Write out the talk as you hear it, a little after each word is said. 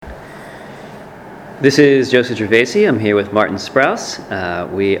This is Joseph Gervasi. I'm here with Martin Sprouse.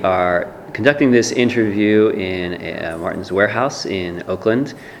 We are conducting this interview in Martin's warehouse in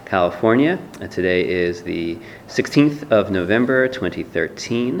Oakland, California. Today is the 16th of November,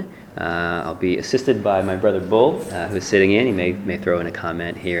 2013. I'll be assisted by my brother Bull, who's sitting in. He may throw in a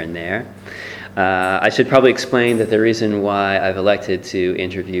comment here and there. I should probably explain that the reason why I've elected to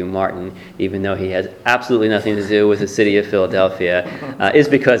interview Martin, even though he has absolutely nothing to do with the city of Philadelphia, is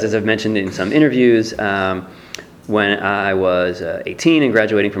because, as I've mentioned in some interviews, when I was 18 and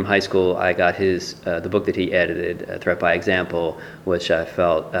graduating from high school, I got the book that he edited, Threat by Example, which I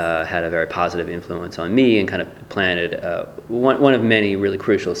felt had a very positive influence on me and kind of planted one of many really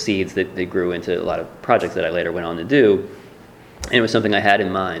crucial seeds that grew into a lot of projects that I later went on to do. And it was something I had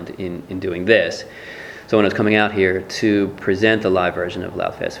in mind in doing this. So when I was coming out here to present the live version of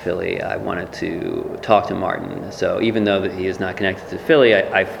Loudfest Philly, I wanted to talk to Martin. So even though that he is not connected to Philly,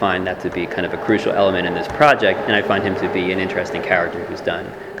 I find that to be kind of a crucial element in this project, and I find him to be an interesting character who's done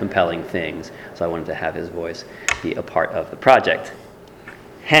compelling things. So I wanted to have his voice be a part of the project.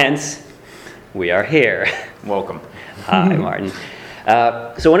 Hence, we are here. Welcome. Hi, Martin.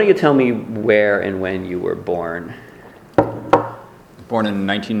 So why don't you tell me where and when you were born? Born in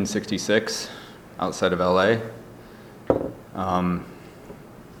 1966, outside of LA.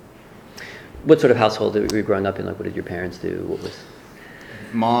 What sort of household were you growing up in? Like, what did your parents do?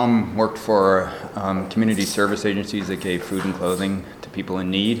 Mom worked for community service agencies that gave food and clothing to people in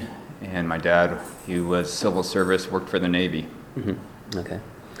need, and my dad, he was civil service, worked for the Navy. Mm-hmm. Okay.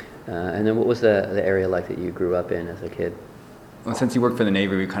 And then what was the area like that you grew up in as a kid? Well, since he worked for the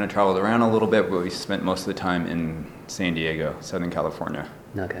Navy, we kind of traveled around a little bit, but we spent most of the time in San Diego, Southern California.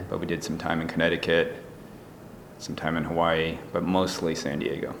 Okay. But we did some time in Connecticut, some time in Hawaii, but mostly San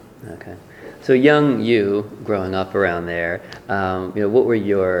Diego. Okay. So young you, growing up around there, what were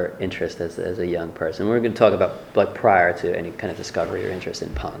your interests as a young person? We're going to talk about like prior to any kind of discovery or interest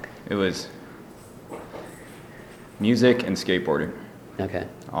in punk. It was music and skateboarding. Okay.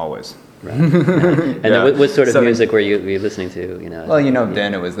 Always. Right. And yeah. then what sort of music were you listening to? Well,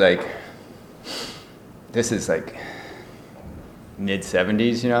 then it was like, this is like mid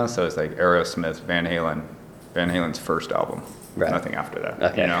 70s, so it's like Aerosmith, Van Halen. Van Halen's first album. Right. Nothing after that.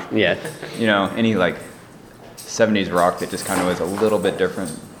 Okay. Yeah. Any like 70s rock that just kind of was a little bit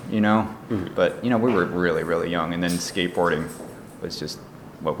different, Mm-hmm. But, we were really, really young, and then skateboarding was just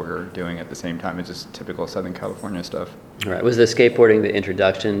what we were doing at the same time. It's just typical Southern California stuff. Right. Was the skateboarding the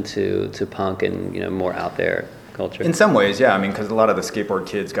introduction to punk and more out there culture? In some ways, yeah. Because a lot of the skateboard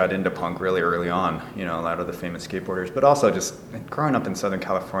kids got into punk really early on. A lot of the famous skateboarders. But also just growing up in Southern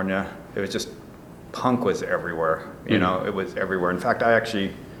California, it was just punk was everywhere. Mm-hmm. It was everywhere. In fact, I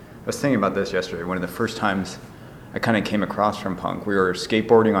was thinking about this yesterday. One of the first times I kind of came across from punk, we were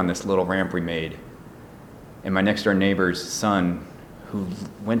skateboarding on this little ramp we made, and my next door neighbor's son, who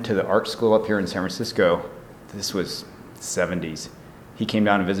went to the art school up here in San Francisco, this was 70s. He came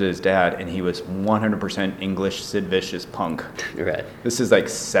down and visited his dad, and he was 100% English Sid Vicious punk. Right. This is like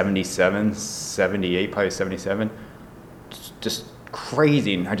 77, 78, probably 77. Just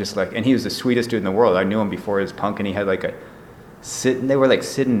crazy. And he was the sweetest dude in the world. I knew him before his punk, and he had like they were like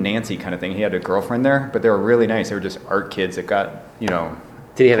Sid and Nancy kind of thing. He had a girlfriend there, but they were really nice. They were just art kids that got, Did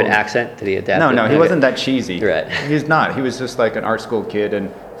he have an accent? Did he adapt? No, he wasn't that cheesy. Right. He's not. He was just like an art school kid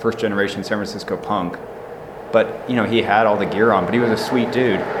and first generation San Francisco punk. But, he had all the gear on, but he was a sweet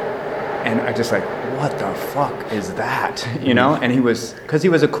dude. And I just like, what the fuck is that? And because he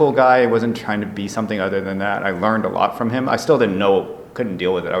was a cool guy, he wasn't trying to be something other than that. I learned a lot from him. I still couldn't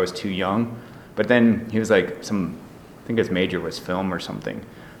deal with it. I was too young. But then he was like I think his major was film or something.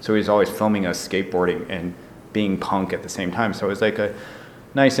 So he was always filming us skateboarding and being punk at the same time. So it was like a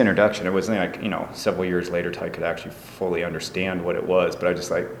nice introduction. It wasn't like, several years later till I could actually fully understand what it was, but I just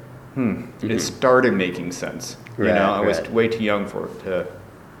like, Mm-hmm. It started making sense. Right, I was way too young to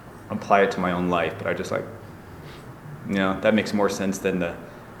apply it to my own life, but I just like, that makes more sense than the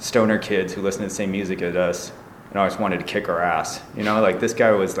stoner kids who listen to the same music as us and always wanted to kick our ass. Like this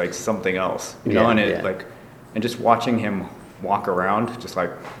guy was like something else, and just watching him walk around, just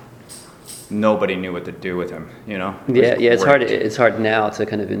like, nobody knew what to do with him, It's hard now to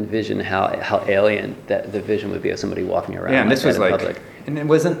kind of envision how alien that the vision would be of somebody walking around. Yeah, and this was in public. And it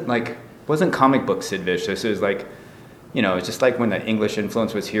wasn't comic book Sid Vicious. It was like, it's just like when the English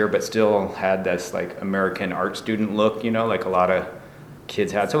influence was here, but still had this like American art student look, like a lot of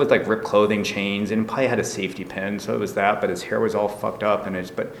kids had. So it was like ripped clothing, chains, and probably had a safety pin. So it was that, but his hair was all fucked up, and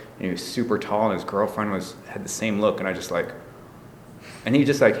he was super tall, and his girlfriend had the same look, and I just like. And he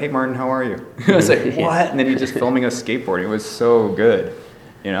just like, hey, Martin, how are you? I was like, what? And then he just filming us skateboarding. It was so good,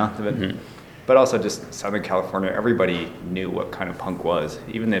 But but also just Southern California, everybody knew what kind of punk was,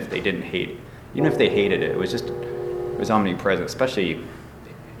 even if they hated it. It was omnipresent, especially,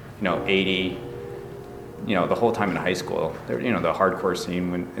 80, the whole time in high school. The hardcore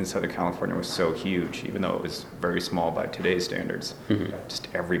scene in Southern California was so huge, even though it was very small by today's standards. Just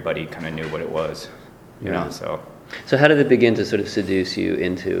everybody kind of knew what it was, you know, so. So how did it begin to sort of seduce you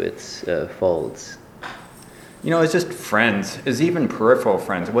into its folds? It's just friends. It's even peripheral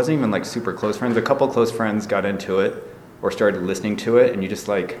friends. It wasn't even like super close friends. A couple close friends got into it or started listening to it, and you just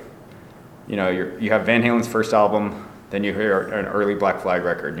like, you have Van Halen's first album, then you hear an early Black Flag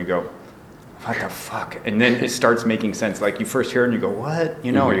record, and you go, what the fuck? And then it starts making sense. Like you first hear it and you go, what?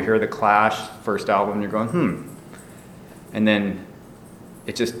 Or you hear the Clash first album and you're going, And then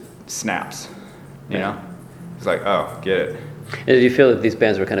it just snaps, you know? It's like, oh, get it. And did you feel that these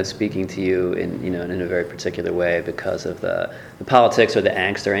bands were kind of speaking to you in a very particular way because of the politics or the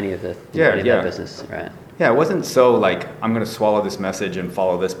angst or any of the that business, right? Yeah, it wasn't so like, I'm going to swallow this message and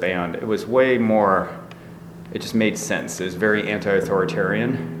follow this band. It was way more, it just made sense. It was very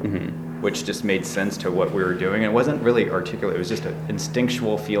anti-authoritarian, which just made sense to what we were doing. It wasn't really articulate. It was just an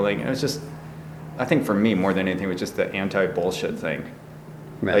instinctual feeling. It was just, I think for me, more than anything, it was just the anti-bullshit thing.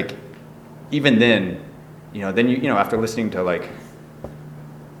 Right. Like, even then, after listening to like,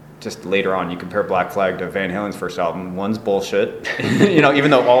 just later on, you compare Black Flag to Van Halen's first album. One's bullshit,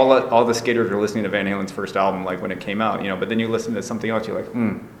 even though all the skaters were listening to Van Halen's first album, like when it came out, but then you listen to something else, you're like,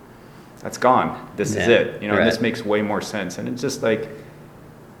 that's gone. This is it, and this makes way more sense. And it's just like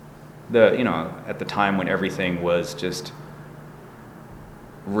at the time when everything was just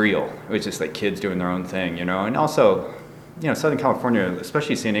real, it was just like kids doing their own thing, and also, Southern California,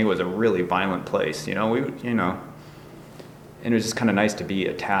 especially San Diego, was a really violent place, and it was just kind of nice to be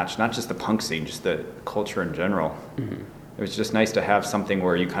attached, not just the punk scene, just the culture in general. It was just nice to have something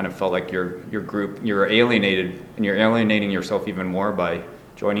where you kind of felt like your group, you're alienated, and you're alienating yourself even more by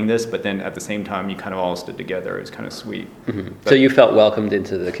joining this, but then at the same time, you kind of all stood together. It was kind of sweet. So you felt welcomed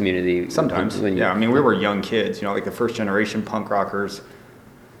into the community? Sometimes, we were young kids, like the first generation punk rockers.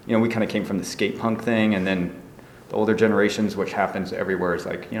 We kind of came from the skate punk thing, and then the older generations, which happens everywhere, is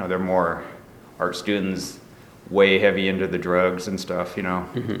like, they're more art students, way heavy into the drugs and stuff,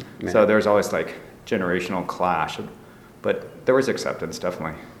 Right. So there's always like generational clash, but there was acceptance,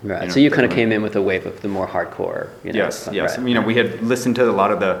 definitely. Right. So you kind of came in with a wave of the more hardcore. Yes. Right. We had listened to a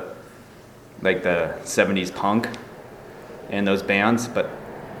lot of the 70s punk and those bands, but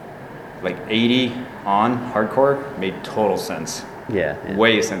like 80 on hardcore made total sense. Yeah.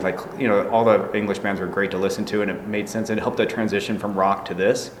 Way sense. Like, all the English bands were great to listen to, and it made sense. It helped the transition from rock to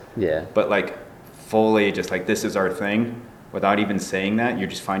this. Yeah. But like fully just like, this is our thing, without even saying that, you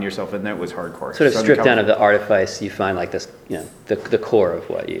just find yourself in there. It was hardcore. Sort of stripped down of the artifice, you find like this, the core of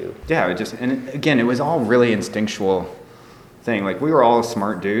what you... Yeah, and again, it was all really instinctual thing. Like, we were all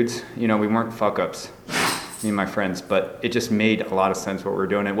smart dudes. We weren't fuck-ups, me and my friends, but it just made a lot of sense what we were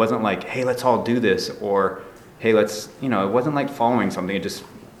doing. It wasn't like, hey, let's all do this, or, hey, let's, it wasn't like following something. It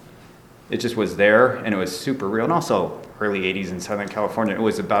just was there, and it was super real. And also, early 80s in Southern California, it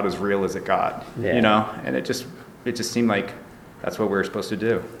was about as real as it got, and it just seemed like that's what we were supposed to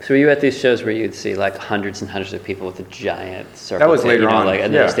do. So were you at these shows where you'd see like hundreds and hundreds of people with a giant circle? That was later on. Like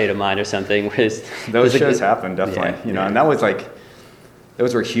Another State of Mind or something. Those shows happened, definitely, and that was like,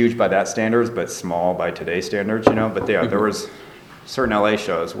 those were huge by that standards, but small by today's standards, but there was certain LA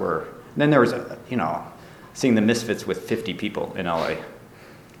shows where, then there was, seeing the Misfits with 50 people in LA,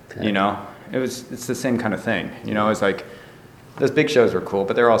 it's the same kind of thing, it's like, those big shows were cool,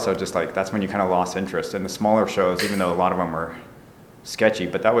 but they're also just like, that's when you kind of lost interest. And the smaller shows, even though a lot of them were sketchy,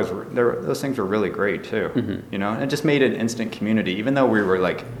 but those things were really great too, and it just made an instant community, even though we were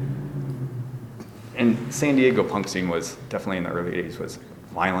like, and San Diego punk scene was definitely in the early 80s was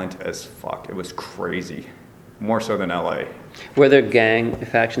violent as fuck. It was crazy, more so than LA. Were there gang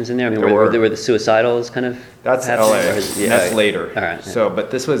factions in there? I mean, were the suicidals kind of? That's LA. That's later. All right. So,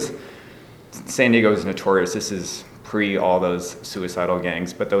 but this was, San Diego is notorious. This is pre all those suicidal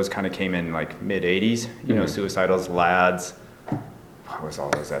gangs, but those kind of came in like mid 80s, Suicidals, Lads, what was all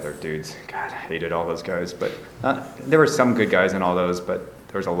those other dudes? God, I hated all those guys, but there were some good guys in all those, but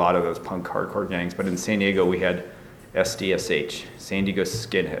there was a lot of those punk hardcore gangs. But in San Diego, we had SDSH, San Diego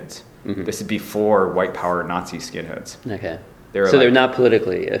Skinheads. This is before white power Nazi skinheads. Okay. They're not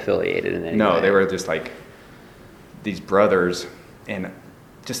politically affiliated in any way? No, they were just like these brothers and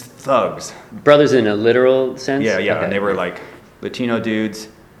just thugs. Brothers in a literal sense? Yeah, okay. And they were like Latino dudes.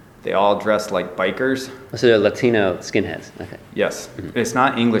 They all dressed like bikers. So they're Latino skinheads. Okay. Yes. It's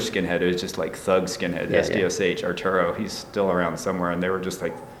not English skinhead. It was just like thug skinhead. SDSH, Arturo. He's still around somewhere. And they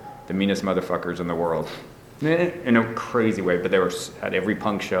the meanest motherfuckers in the world. In a crazy way, but they were at every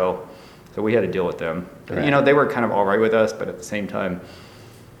punk show. So we had to deal with them. Right. You know, they were kind of all right with us, but at the same time,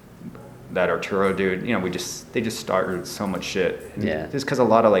 that Arturo dude, you know, they just started so much shit. And just because a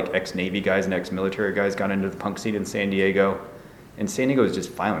lot of like ex-Navy guys and ex-military guys got into the punk scene in San Diego. And San Diego was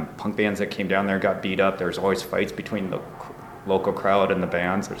just violent. Punk bands that came down there got beat up. There was always fights between the local crowd and the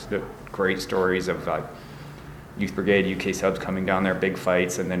bands. There's great stories of Youth Brigade, UK subs coming down there, big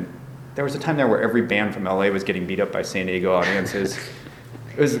fights. And then there was a time there where every band from LA was getting beat up by San Diego audiences.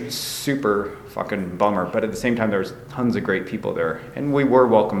 It was a super fucking bummer, but at the same time, there was tons of great people there. And we were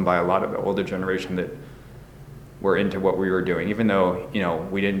welcomed by a lot of the older generation that were into what we were doing, even though, you know,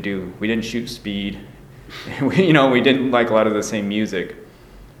 we didn't shoot speed. We didn't like a lot of the same music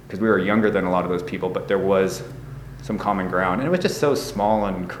because we were younger than a lot of those people, but there was some common ground. And it was just so small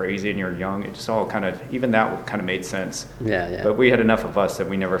and crazy, and you're young. It just all even that kind of made sense. Yeah. But we had enough of us that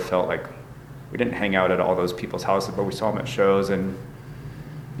we never felt like we didn't hang out at all those people's houses, but we saw them at shows. And,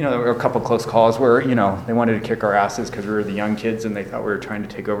 you know, there were a couple close calls where, you know, they wanted to kick our asses because we were the young kids and they thought we were trying to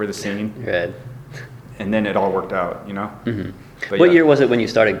take over the scene. Right. And then it all worked out, you know? Mm-hmm. But what year was it when you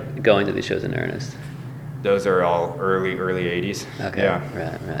started going to these shows in earnest? Those are all early 80s. Okay, yeah.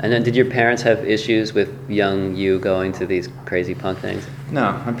 Right. And then did your parents have issues with young you going to these crazy punk things?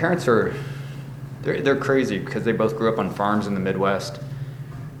 No, my parents they're crazy because they both grew up on farms in the Midwest,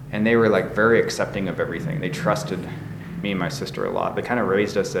 and they were like very accepting of everything. They trusted me and my sister a lot. They kind of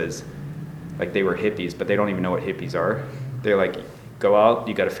raised us as like they were hippies, but they don't even know what hippies are. They're like, go out,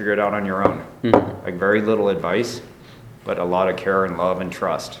 you got to figure it out on your own. Mm-hmm. Like very little advice, but a lot of care and love and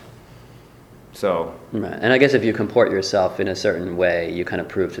trust. So, right. And I guess if you comport yourself in a certain way, you kind of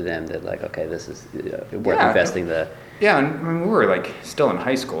prove to them that, like, okay, this is worth investing the... Yeah, and I mean, we were, like, still in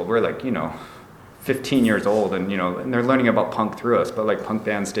high school. We're, like, you know, 15 years old, and, you know, and they're learning about punk through us. But, like, punk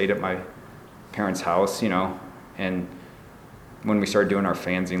bands stayed at my parents' house, you know, and when we started doing our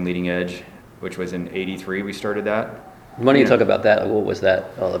fanzine Leading Edge, which was in 83, we started that. Why don't you talk about that? What was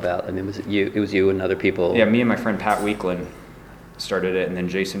that all about? I mean, it was you and other people? Yeah, me and my friend Pat Weekland started it, and then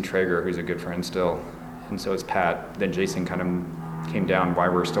Jason Traeger, who's a good friend still, and so is Pat. Then Jason kind of came down why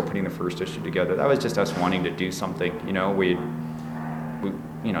we're still putting the first issue together. That was just us wanting to do something. You know, we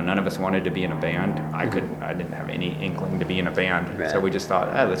you know, none of us wanted to be in a band. I didn't have any inkling to be in a band. Right. So we just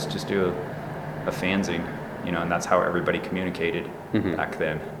thought, let's just do a fanzine, you know, and that's how everybody communicated back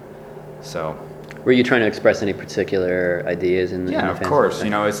then. So. Were you trying to express any particular ideas in the Yeah, of course. You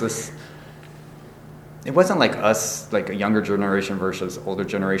know, it wasn't like us, like a younger generation versus older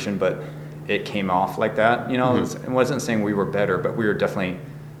generation, but it came off like that. You know, it wasn't saying we were better, but we were definitely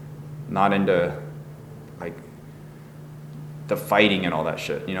not into like the fighting and all that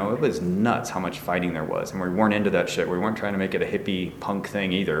shit. You know, it was nuts how much fighting there was, and we weren't into that shit. We weren't trying to make it a hippie punk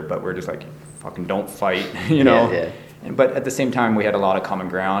thing either, but we're just like, fucking don't fight, you know. Yeah. But at the same time, we had a lot of common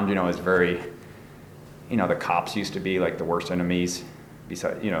ground. You know, it was very, you know, the cops used to be like the worst enemies.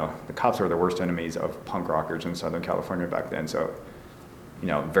 Besides, you know, the cops were the worst enemies of punk rockers in Southern California back then. So, you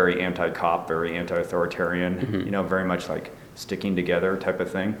know, very anti-cop, very anti-authoritarian, you know, very much like sticking together type of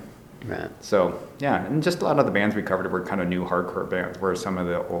thing. Right. So, yeah, and just a lot of the bands we covered were kind of new hardcore bands, where some of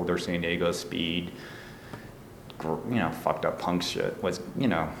the older San Diego speed, you know, fucked up punk shit was, you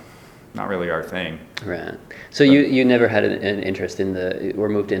know, not really our thing. Right. So you never had an interest in or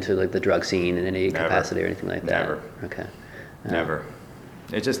moved into like the drug scene in any capacity or anything like that? Never. Okay. Never.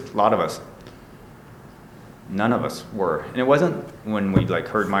 It's just a lot of us. None of us were. And it wasn't when we like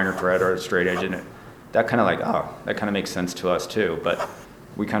heard Minor Threat or Straight Edge, and that kind of like, that kind of makes sense to us too. But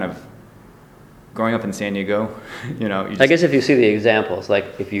we kind of, growing up in San Diego, you know. I guess if you see the examples, like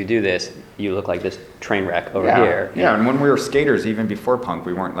if you do this, you look like this train wreck over here. Yeah, and when we were skaters, even before punk,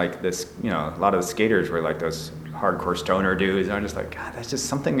 we weren't like this, you know, a lot of the skaters were like those hardcore stoner dudes. And I'm just like, God, that's just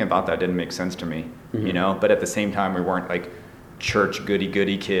something about that didn't make sense to me, you know. But at the same time, we weren't like church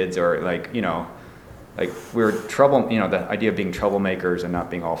goody kids, or like, you know, like we were trouble, you know, the idea of being troublemakers and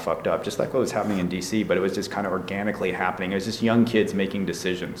not being all fucked up, just like what was happening in DC, but it was just kind of organically happening. It was just young kids making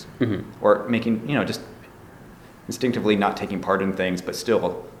decisions, or making, you know, just instinctively not taking part in things, but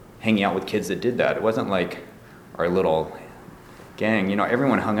still hanging out with kids that did that. It wasn't like our little gang, you know,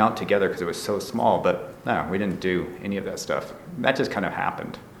 everyone hung out together because it was so small, but no, we didn't do any of that stuff. That just kind of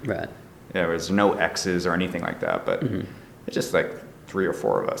happened. Right. There was no exes or anything like that, but it's just like 3 or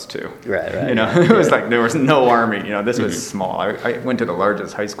 4 of us too. Right. You know, it was like there was no army. You know, this was small. I went to the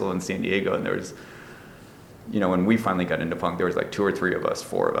largest high school in San Diego, and there was, you know, when we finally got into punk, there was like 2 or 3 of us,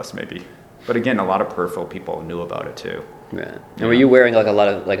 4 of us maybe. But again, a lot of peripheral people knew about it too. Right. And were you wearing like a lot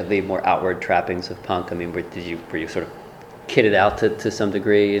of like the more outward trappings of punk? I mean, were you sort of kitted out to some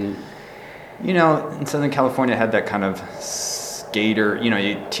degree, and you know, in Southern California had that kind of skater, you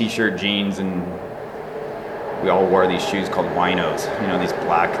know, t-shirt, jeans, and we all wore these shoes called winos. You know, these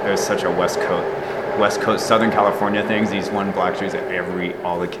black. There's such a West Coast, Southern California things. These one black shoes that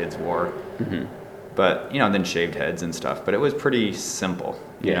all the kids wore. Mm-hmm. But you know, then shaved heads and stuff. But it was pretty simple,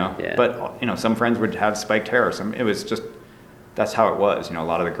 you know. Yeah. But you know, some friends would have spiked hair. It was just that's how it was. You know, a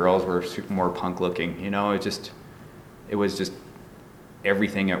lot of the girls were more punk looking. You know, it was just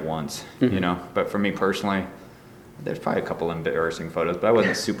everything at once. Mm-hmm. You know. But for me personally, there's probably a couple embarrassing photos, but I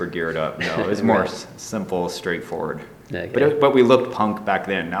wasn't super geared up. No, it was more simple, straightforward. Okay. But we looked punk back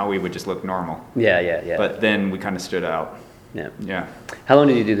then. Now we would just look normal. Yeah. But then we kind of stood out. Yeah. How long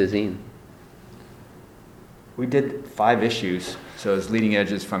did you do the zine? We did 5 issues. So it was leading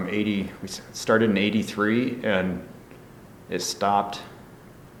edges from 80. We started in 83, and it stopped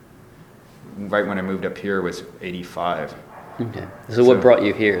right when I moved up here was 85. Okay. So what brought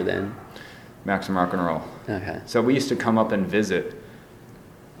you here then? MaximumRockNRoll. Okay. So we used to come up and visit.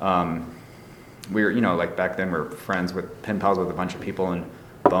 We were, you know, like back then we were friends with, pen pals with a bunch of people, and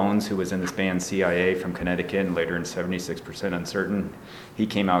Bones, who was in this band CIA from Connecticut and later in 76% Uncertain, he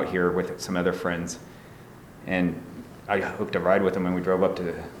came out here with some other friends, and I hooked a ride with him, and we drove up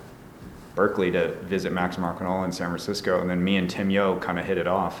to Berkeley to visit MaximumRockNRoll in San Francisco, and then me and Tim Yo kind of hit it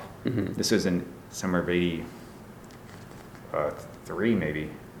off. Mm-hmm. This was in summer of 83,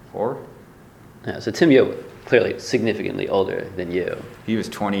 maybe 4. Yeah, so Tim Yo, clearly significantly older than you. He was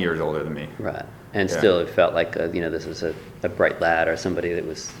 20 years older than me. Right. And still it felt like, you know, this was a bright lad or somebody that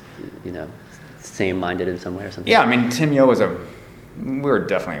was, you know, same-minded in some way or something. Yeah, I mean, Tim Yo we were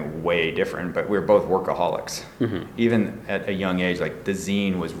definitely way different, but we were both workaholics. Mm-hmm. Even at a young age, like the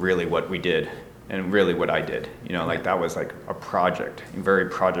zine was really what we did and really what I did. You know, like that was like a project, very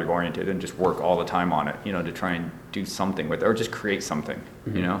project-oriented, and just work all the time on it, you know, to try and do something with it or just create something,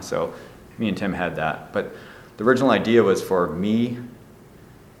 mm-hmm. you know, so... Me and Tim had that, but the original idea was for me,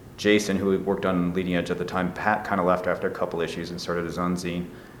 Jason, who worked on Leading Edge at the time. Pat kind of left after a couple issues and started his own zine,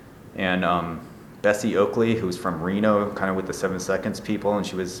 and Bessie Oakley, who's from Reno, kind of with the 7 Seconds people, and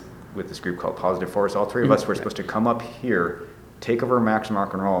she was with this group called Positive Force. All 3 of us were supposed to come up here, take over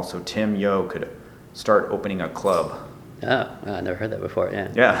MaximumRockNRoll, so Tim Yo could start opening a club. Oh, I never heard that before.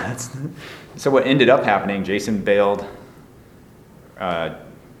 Yeah. Yeah. So what ended up happening? Jason bailed.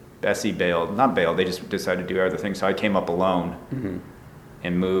 Bessie bailed, not bailed, they just decided to do other things. So I came up alone mm-hmm.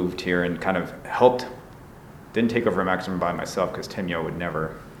 and moved here and kind of helped, didn't take over Maximum by myself because Tim Yo would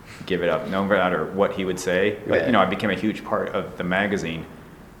never give it up, no matter what he would say. But, you know, I became a huge part of the magazine.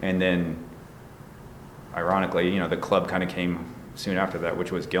 And then, ironically, you know, the club kind of came soon after that,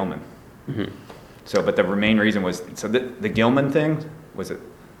 which was Gilman. Mm-hmm. So, but the main reason was, so the Gilman thing was a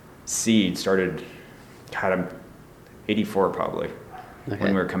seed started, God, 84 probably. Okay.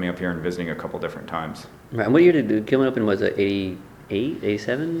 When we were coming up here and visiting a couple different times. Right. And what year did Gilman open? Was it 88,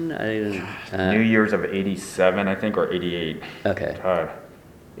 87? New Year's of 87, I think, or 88. Okay.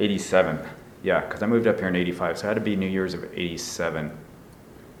 87. Yeah, because I moved up here in 85, so it had to be New Year's of 87.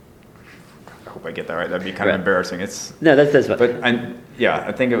 I hope I get that right. That'd be kind of embarrassing. No, that's fine. But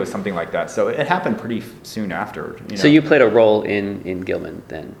I think it was something like that. So it happened pretty soon after. You know? So you played a role in Gilman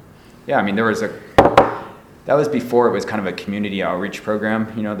then? Yeah, I mean, that was before it was kind of a community outreach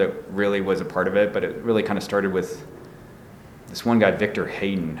program, you know, that really was a part of it. But it really kind of started with this one guy, Victor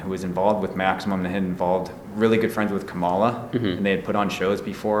Hayden, who was involved with Maximum and had involved really good friends with Kamala. Mm-hmm. And they had put on shows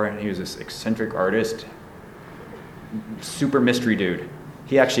before. And he was this eccentric artist, super mystery dude.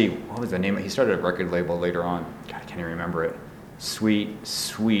 He actually, what was the name? He started a record label later on. God, I can't even remember it. Sweet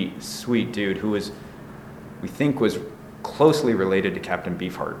dude who we think was closely related to Captain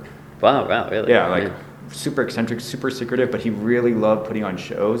Beefheart. Wow, really? Yeah, super eccentric, super secretive, but he really loved putting on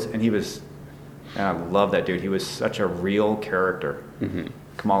shows, and I love that dude. He was such a real character. Mm-hmm.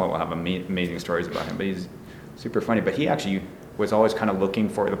 Kamala will have amazing stories about him, but he's super funny. But he actually was always kind of looking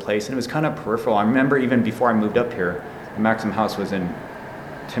for the place, and it was kind of peripheral. I remember even before I moved up here, the Maximum House was in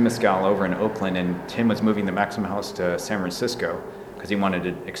Temescal over in Oakland, and Tim was moving the Maximum House to San Francisco because he wanted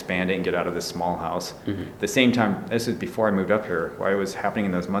to expand it and get out of this small house. Mm-hmm. At the same time, this is before I moved up here, while it was happening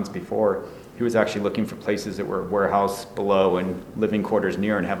in those months before, he was actually looking for places that were warehouse below and living quarters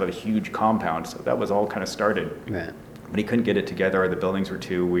near and have a huge compound. So that was all kind of started. Right. But he couldn't get it together, or the buildings were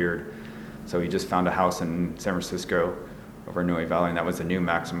too weird. So he just found a house in San Francisco over in Noe Valley, and that was the new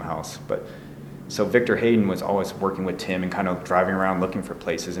Maximum House. So Victor Hayden was always working with Tim and kind of driving around looking for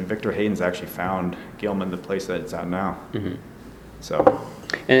places. And Victor Hayden's actually found Gilman, the place that it's at now. Mm-hmm. So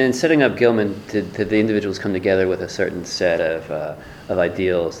And in setting up Gilman, did the individuals come together with a certain set of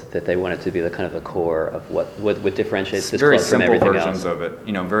ideals that they wanted to be the kind of the core of what differentiates this club from everything else? Very simple versions of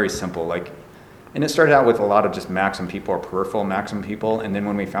it, very simple. And it started out with a lot of just Maxim people or peripheral Maxim people, and then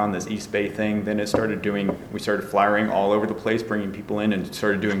when we found this East Bay thing, then we started flyering all over the place, bringing people in, and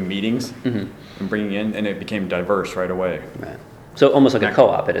started doing meetings and bringing in, and it became diverse right away. Right. So almost like a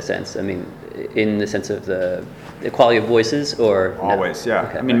co-op in a sense. I mean, in the sense of the equality of voices, or always, no? yeah.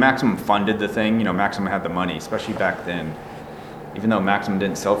 Okay, I mean, Maximum funded the thing. Maximum had the money, especially back then. Even though Maximum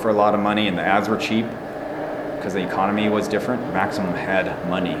didn't sell for a lot of money and the ads were cheap, because the economy was different, Maximum had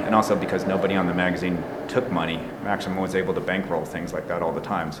money. And also because nobody on the magazine took money, Maximum was able to bankroll things like that all the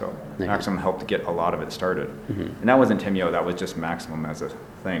time. So Maximum helped get a lot of it started. And that wasn't Tim Yo, that was just Maximum as a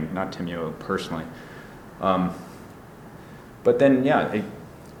thing, not Tim Yo personally. But then,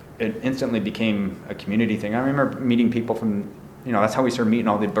 it instantly became a community thing. I remember meeting people from, that's how we started meeting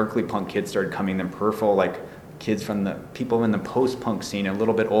all the Berkeley punk kids started coming, then peripheral, kids from the people in the post-punk scene, a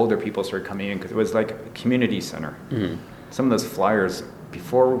little bit older people started coming in because it was like a community center. Some of those flyers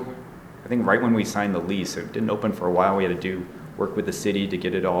before, I think right when we signed the lease, it didn't open for a while. We had to work with the city to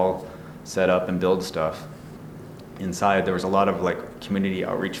get it all set up and build stuff. Inside there was a lot of community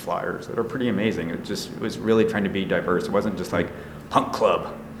outreach flyers that are pretty amazing. It was really trying to be diverse. It wasn't just punk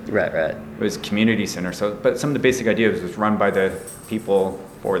club. Right. It was community center. So, but some of the basic ideas was run by the people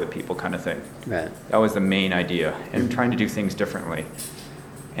for the people kind of thing. Right. That was the main idea, and trying to do things differently.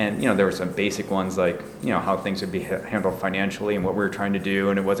 And there were some basic ones how things would be handled financially and what we were trying to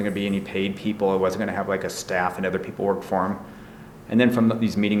do, and it wasn't going to be any paid people. It wasn't going to have a staff and other people work for them. And then from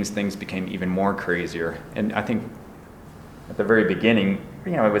these meetings, things became even more crazier. And I think at the very beginning,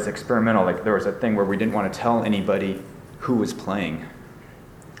 it was experimental. There was a thing where we didn't want to tell anybody who was playing.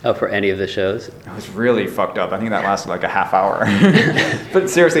 Oh, for any of the shows? It was really fucked up. I think that lasted a half hour. But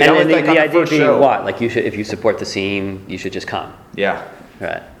seriously, and that was the idea being show. What? If you support the scene, you should just come. Yeah.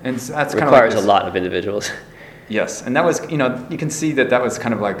 Right. And that's kind of requires a lot of individuals. Yes, and that was, you can see that was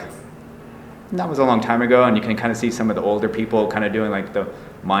kind of that was a long time ago, and you can kind of see some of the older people kind of doing the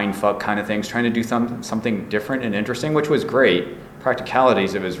mind fuck kind of things, trying to do something different and interesting, which was great.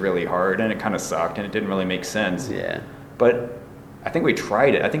 Practicalities, it was really hard, and it kind of sucked, and it didn't really make sense. Yeah. But I think we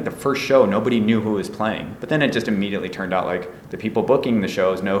tried it. I think the first show, nobody knew who was playing. But then it just immediately turned out the people booking the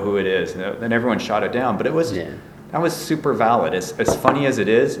shows know who it is. And then everyone shot it down. But it was that was super valid. As funny as it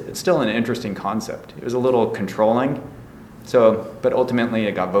is, it's still an interesting concept. It was a little controlling. So, but ultimately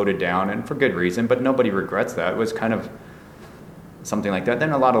it got voted down, and for good reason. But nobody regrets that. It was kind of something like that.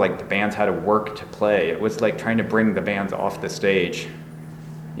 Then a lot of the bands had to work to play. It was trying to bring the bands off the stage.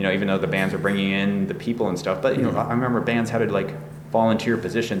 Even though the bands are bringing in the people and stuff. But, I remember bands had to volunteer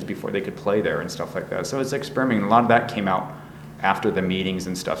positions before they could play there and stuff like that. So it's experimenting. A lot of that came out after the meetings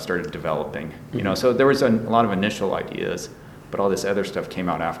and stuff started developing. So there was a lot of initial ideas, but all this other stuff came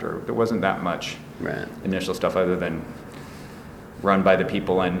out after. There wasn't that much initial stuff other than run by the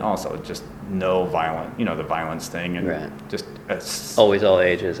people, and also just no violent, the violence thing, and just always all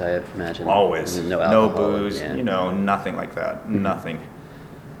ages, I imagine. Always no alcohol, no booze, nothing like that, nothing,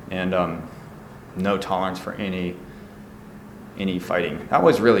 and no tolerance for any fighting. That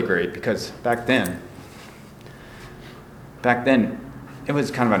was really great because back then it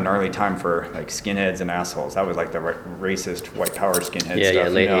was kind of a gnarly time for skinheads and assholes. That was the racist white power skinhead stuff. Yeah,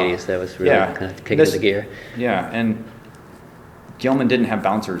 late 80s. That was really kind of kicking into gear. Yeah, and Gilman didn't have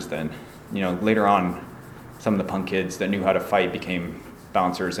bouncers then. Later on, some of the punk kids that knew how to fight became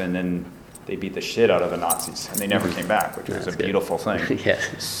bouncers, and then they beat the shit out of the Nazis, and they never came back, which was a beautiful thing.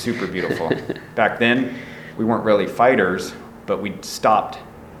 Yes. Super beautiful. Back then, we weren't really fighters, but we stopped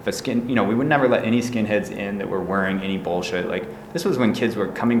we would never let any skinheads in that were wearing any bullshit. This was when kids were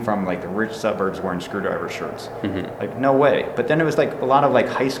coming from the rich suburbs wearing screwdriver shirts. No way. But then it was a lot of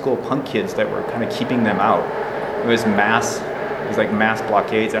high school punk kids that were kind of keeping them out. It was mass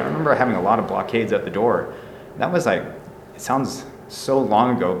blockades. I remember having a lot of blockades at the door. That was it sounds so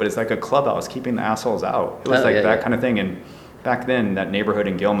long ago, but it's a clubhouse keeping the assholes out. It was kind of thing. And back then, that neighborhood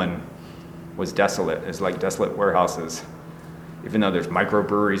in Gilman was desolate. It's desolate warehouses. Even though there's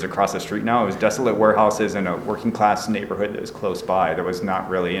microbreweries across the street now, it was desolate warehouses in a working class neighborhood that was close by. That was not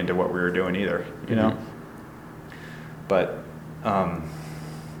really into what we were doing either, But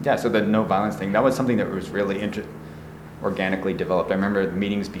so the no violence thing, that was something that was really organically developed. I remember the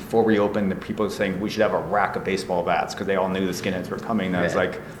meetings before we opened, the people saying we should have a rack of baseball bats because they all knew the skinheads were coming. And I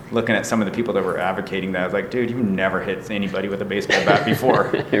was looking at some of the people that were advocating that. I was dude, you've never hit anybody with a baseball bat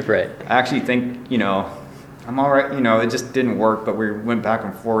before. Right. I actually think, I'm all right, it just didn't work, but we went back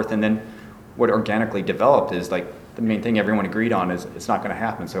and forth. And then what organically developed is the main thing everyone agreed on is it's not going to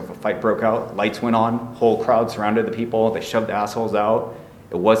happen. So if a fight broke out, lights went on, whole crowd surrounded the people, they shoved assholes out.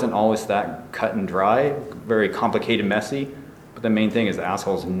 It wasn't always that cut and dry, very complicated, messy. But the main thing is the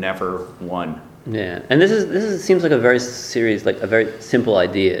assholes never won. Yeah, and this seems like a very serious, like a very simple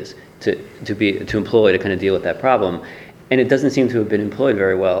idea to employ to kind of deal with that problem, and it doesn't seem to have been employed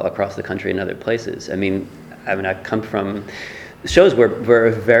very well across the country and other places. I mean, I come from shows where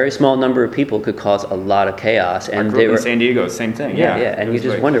a very small number of people could cause a lot of chaos, and they were in San Diego, same thing. Yeah, and you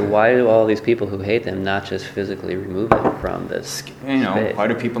just wonder, why do all these people who hate them not just physically remove them from this? Why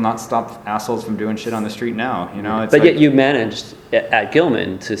do people not stop assholes from doing shit on the street now? It's but yet you managed at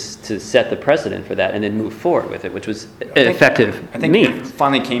Gilman to set the precedent for that and then move forward with it, which was effective. I think it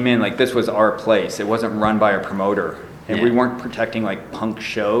finally came in like this was our place. It wasn't run by a promoter, and we weren't protecting like punk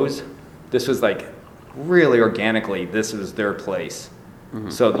shows. This was like really organically, this was their place.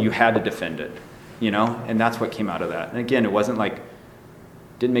 Mm-hmm. So you had to defend it, and that's what came out of that. And again, it wasn't like,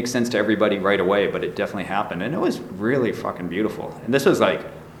 didn't make sense to everybody right away, but it definitely happened. And it was really fucking beautiful. And this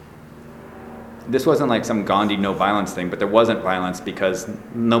wasn't like some Gandhi no violence thing, but there wasn't violence because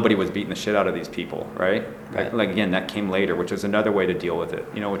nobody was beating the shit out of these people, right? Like again, that came later, which was another way to deal with it,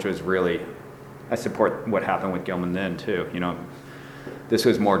 which was really, I support what happened with Gilman then too, This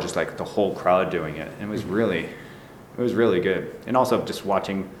was more just like the whole crowd doing it. And it was really good. And also just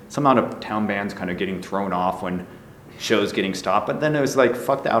watching some out of town bands kind of getting thrown off when shows getting stopped. But then it was like,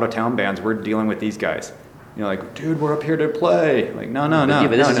 fuck the out of town bands. We're dealing with these guys. Like, dude, we're up here to play. Like, no. Yeah,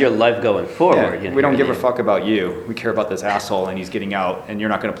 but this is your life going forward. Yeah, we don't give a fuck about you. We care about this asshole and he's getting out and you're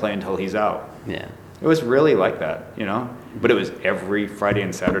not going to play until he's out. Yeah. It was really like that, But it was every Friday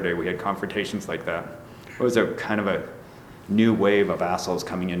and Saturday we had confrontations like that. It was a kind of a new wave of assholes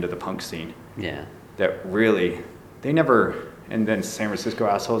coming into the punk scene. Yeah. That really, they never, and then San Francisco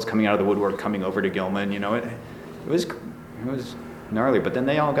assholes coming out of the woodwork, coming over to Gilman, it was gnarly, but then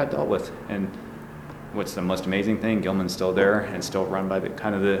they all got dealt with. And what's the most amazing thing? Gilman's still there and still run by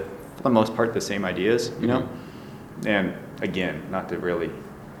for the most part, the same ideas, And again, not to really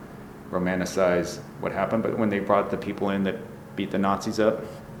romanticize what happened, but when they brought the people in that beat the Nazis up,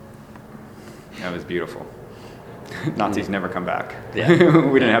 that was beautiful. Nazis never come back. Yeah.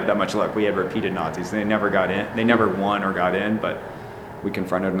 We didn't have that much luck. We had repeated Nazis. They never got in. They never won or got in, but we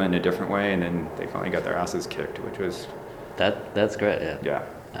confronted them in a different way, and then they finally got their asses kicked, which was... That's great, yeah.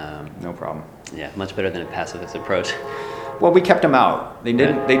 Yeah, no problem. Yeah, much better than a pacifist approach. Well, we kept them out. They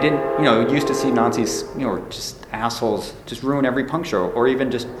didn't, used to see Nazis, just assholes, just ruin every punk show, or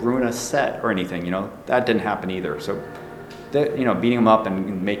even just ruin a set or anything, That didn't happen either, so... beating them up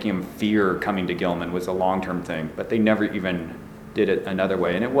and making them fear coming to Gilman was a long-term thing, but they never even did it another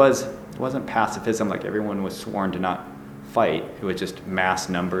way. And it wasn't pacifism like everyone was sworn to not fight. It was just mass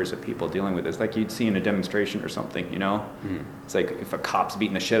numbers of people dealing with this, like you'd see in a demonstration or something, It's like if a cop's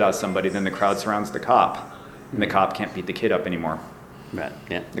beating the shit out of somebody, then the crowd surrounds the cop, and the cop can't beat the kid up anymore. Right,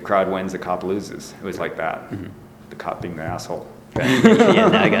 yeah. The crowd wins, the cop loses. It was like that. Mm-hmm. The cop being the asshole. Right. Yeah,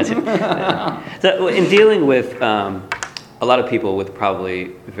 no, I got you. Yeah. So in dealing with... a lot of people with probably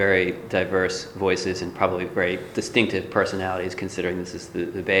very diverse voices and probably very distinctive personalities, considering this is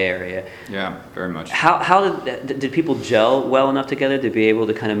the Bay Area. Yeah, very much. How did people gel well enough together to be able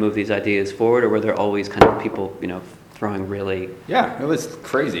to kind of move these ideas forward, or were there always kind of people, throwing really... Yeah, it was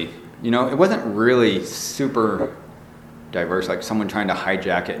crazy. It wasn't really super diverse, like someone trying to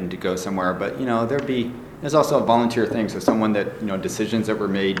hijack it and to go somewhere, but, there's also a volunteer thing. So someone that, decisions that were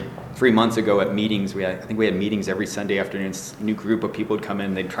made 3 months ago at meetings, I think we had meetings every Sunday afternoon. A new group of people would come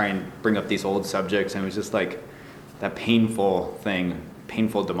in, they'd try and bring up these old subjects, and it was just like that painful thing,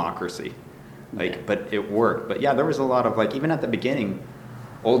 painful democracy. But it worked. But yeah, there was a lot of even at the beginning,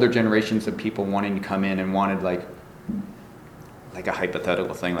 older generations of people wanting to come in and wanted like a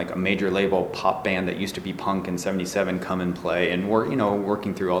hypothetical thing, like a major label pop band that used to be punk in 77 come and play, and we're,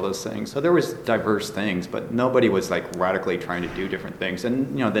 working through all those things. So there was diverse things, but nobody was like radically trying to do different things.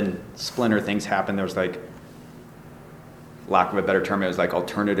 And, then splinter things happened. There was lack of a better term, it was like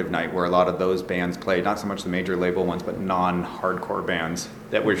alternative night where a lot of those bands played, not so much the major label ones, but non-hardcore bands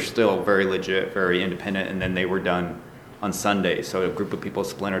that were still very legit, very independent, and then they were done on Sundays. So a group of people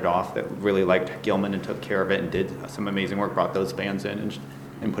splintered off that really liked Gilman and took care of it and did some amazing work, brought those bands in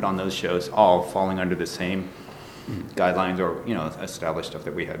and put on those shows, all falling under the same guidelines or, established stuff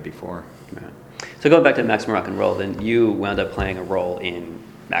that we had before. Right. So going back to MaximumRockNRoll, then you wound up playing a role in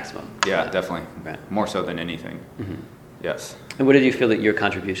Maximum. Yeah, definitely. Right. More so than anything. Mm-hmm. Yes. And what did you feel that your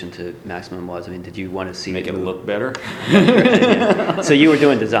contribution to Maximum was? I mean, did you want to see Make it look better? Yeah. So you were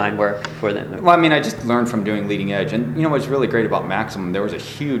doing design work for them? Well, I mean, I just learned from doing Leading Edge. And you know what's really great about Maximum, there was a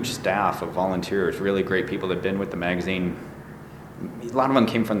huge staff of volunteers, really great people that had been with the magazine. A lot of them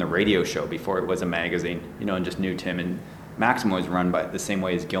came from the radio show before it was a magazine, you know, and just knew Tim. And Maximum was run by the same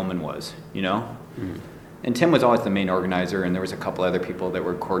way as Gilman was, you know? Mm-hmm. And Tim was always the main organizer, and there was a couple other people that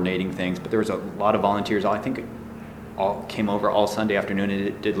were coordinating things, but there was a lot of volunteers. I think all came over all Sunday afternoon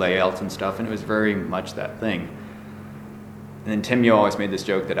and did layouts and stuff, and it was very much that thing. And then Tim, you always made this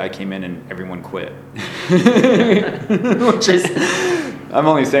joke that I came in and everyone quit. Which is, I'm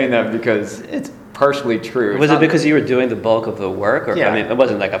only saying that because it's partially true. Was it because you were doing the bulk of the work? Or, yeah. I mean, it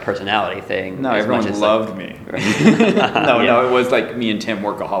wasn't like a personality thing. No, everyone loved me. No, it was like me and Tim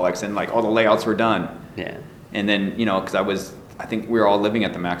workaholics, and like all the layouts were done. Yeah. And then, you know, because I think we were all living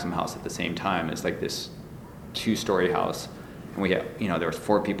at the Maximum house at the same time. It's like this 2-story house. And we had, you know, there was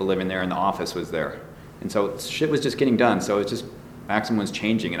 4 people living there, and the office was there. And so shit was just getting done. So it's just, Maximum was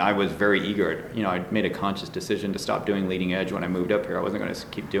changing, and I was very eager. You know, I made a conscious decision to stop doing Leading Edge when I moved up here. I wasn't going to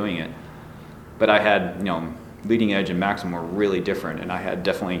keep doing it. But I had, you know, Leading Edge and Maximum were really different, and I had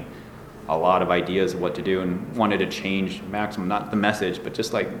definitely a lot of ideas of what to do and wanted to change Maximum, not the message, but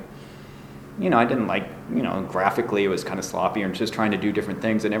just like, you know, I didn't like, you know, graphically it was kind of sloppy and just trying to do different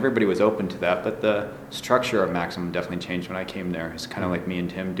things, and everybody was open to that, but the structure of Maximum definitely changed when I came there. It's kind of like me and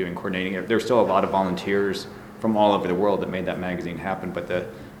Tim doing coordinating. There's still a lot of volunteers from all over the world that made that magazine happen, but the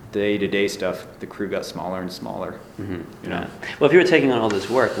day-to-day stuff, the crew got smaller and smaller. Mm-hmm. You know? Yeah. Well, if you were taking on all this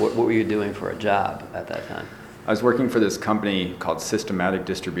work, what were you doing for a job at that time? I was working for this company called Systematic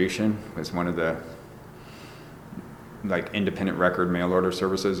Distribution. It was one of the like independent record mail order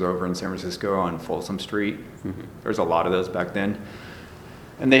services over in San Francisco on Folsom Street. Mm-hmm. There's a lot of those back then.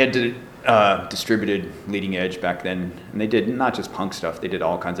 And they had distributed Leading Edge back then. And they did not just punk stuff, they did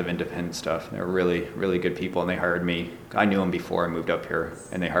all kinds of independent stuff. They were really, really good people, and they hired me. I knew them before I moved up here,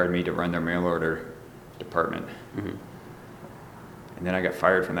 and they hired me to run their mail order department. Mm-hmm. And then I got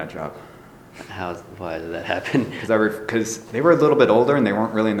fired from that job. Why did that happen? Because they were a little bit older, and they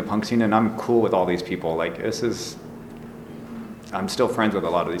weren't really in the punk scene, and I'm cool with all these people. Like, I'm still friends with a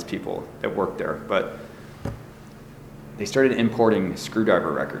lot of these people that work there, but they started importing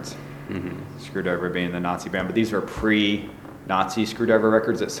Screwdriver records. Mm-hmm. Screwdriver being the Nazi band, but these were pre-Nazi Screwdriver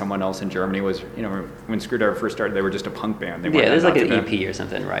records that someone else in Germany was, you know, when Screwdriver first started, they were just a punk band. There's like an EP or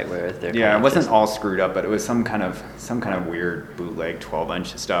something, right? Where they're it wasn't all screwed up, but it was some kind of weird bootleg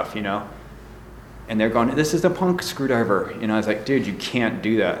 12-inch stuff, you know. And they're going, this is the punk Screwdriver. You know, I was like, dude, you can't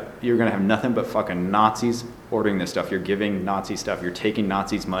do that. You're going to have nothing but fucking Nazis ordering this stuff. You're giving Nazi stuff. You're taking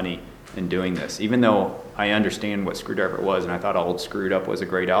Nazis' money and doing this. Even though I understand what Screwdriver was, and I thought Old Screwed Up was a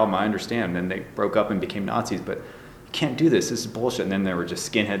great album, I understand. And they broke up and became Nazis, but you can't do this. This is bullshit. And then there were just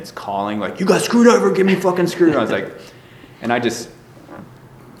skinheads calling, like, you got Screwdriver, give me fucking Screwdriver. I was like, and I just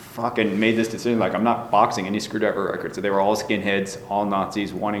fucking made this decision, like, I'm not boxing any Screwdriver records. So they were all skinheads, all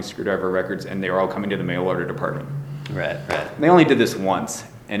Nazis, wanting Screwdriver records, and they were all coming to the mail order department. Right. And they only did this once,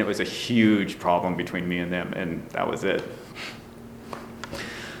 and it was a huge problem between me and them, and that was it.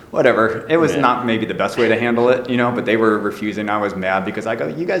 Whatever. It was not maybe the best way to handle it, you know, but they were refusing. I was mad because I go,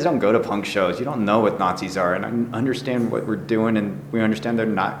 you guys don't go to punk shows. You don't know what Nazis are, and I understand what we're doing, and we understand you're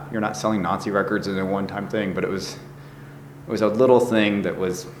not selling Nazi records as a one-time thing, but it was a little thing that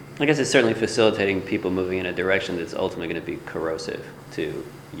was... I guess it's certainly facilitating people moving in a direction that's ultimately going to be corrosive to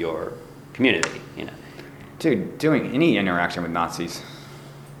your community, you know. Dude, doing any interaction with Nazis,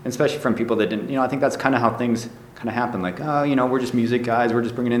 especially from people that didn't, you know, I think that's kind of how things kind of happen. Like, oh, you know, we're just music guys, we're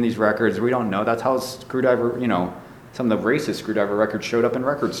just bringing in these records, we don't know. That's how Screwdriver, you know, some of the racist Screwdriver records showed up in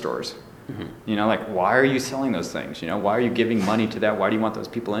record stores. Mm-hmm. You know, like, why are you selling those things? You know, why are you giving money to that? Why do you want those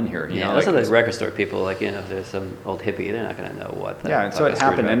people in here? You know, those are those record store people, like, you know, if there's some old hippie, they're not going to know what and so it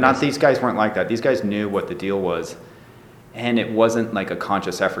happened. And not these guys weren't like that. These guys knew what the deal was. And it wasn't like a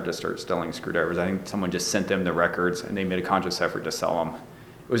conscious effort to start selling Screwdrivers. I think someone just sent them the records, and they made a conscious effort to sell them.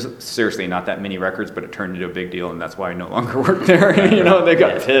 It was seriously not that many records, but it turned into a big deal, and that's why I no longer work there. You know, they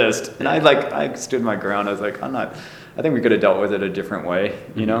got pissed. And I stood my ground. I was like, I think we could have dealt with it a different way,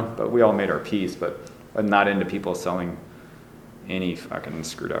 you know, but we all made our peace. But I'm not into people selling any fucking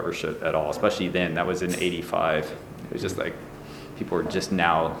Screwdriver shit at all, especially then. That was in 85. It was just like people were just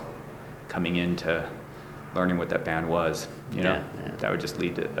now coming into learning what that band was, you know. That would just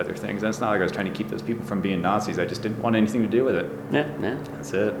lead to other things. And it's not like I was trying to keep those people from being Nazis. I just didn't want anything to do with it.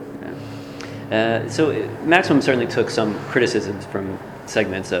 That's it. So Maximum certainly took some criticisms from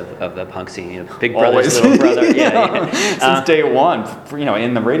segments of the punk scene, you know, Big Brother's little brother. Since day one, you know,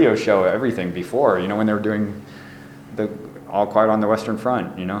 in the radio show, everything before, you know, when they were doing the All Quiet on the Western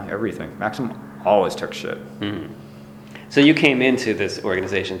Front, you know, everything. Maximum always took shit. Mm-hmm. So you came into this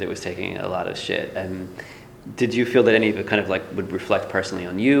organization that was taking a lot of shit, and did you feel that any of it kind of like would reflect personally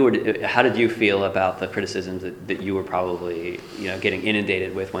on you, or how did you feel about the criticisms that you were probably, you know, getting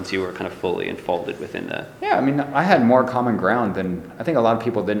inundated with once you were kind of fully enfolded within the... Yeah, I mean, I had more common ground than I think a lot of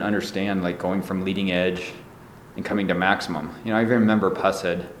people didn't understand, like going from Leading Edge and coming to Maximum. You know, I even remember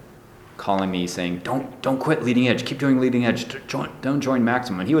Pusshead calling me saying, don't quit Leading Edge, keep doing Leading Edge, don't join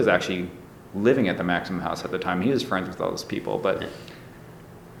Maximum. And he was actually living at the Maximum house at the time. He was friends with all those people, but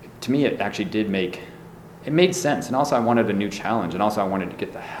to me it actually it made sense. And also I wanted a new challenge, and also I wanted to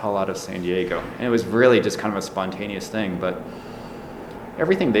get the hell out of San Diego. And it was really just kind of a spontaneous thing, but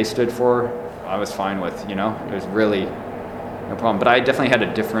everything they stood for, I was fine with, you know, it was really no problem. But I definitely had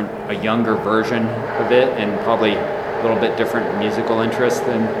a younger version of it, and probably a little bit different musical interest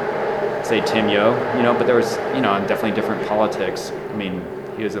than, say, Tim Yo, you know, but there was, you know, definitely different politics. I mean,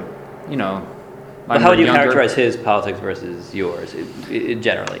 he was But how would you characterize his politics versus yours,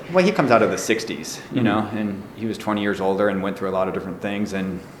 generally? Well, he comes out of the 60s, you know, and he was 20 years older and went through a lot of different things.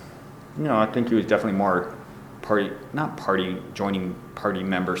 And, you know, I think he was definitely more joining party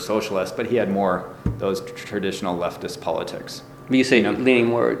member socialist, but he had more those traditional leftist politics. But you say, you know, leaning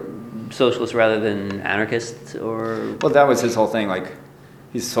more socialist rather than anarchist, or? Well, that was his whole thing. Like,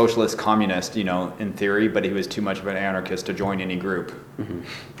 he's socialist communist, you know, in theory, but he was too much of an anarchist to join any group.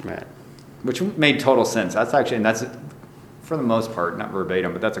 Mm-hmm. Right. Which made total sense. That's for the most part, not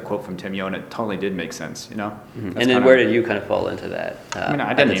verbatim, but that's a quote from Tim Yo, and it totally did make sense, you know? Mm-hmm. And then where did you kind of fall into that? I mean,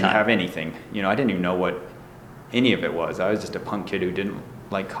 I didn't even have anything. You know, I didn't even know what any of it was. I was just a punk kid who didn't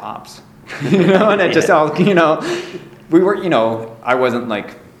like cops. You know, and it just all, you know, we were, you know, I wasn't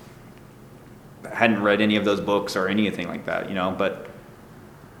like, hadn't read any of those books or anything like that, you know, but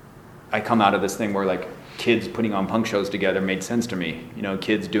I come out of this thing where, like, kids putting on punk shows together made sense to me. You know,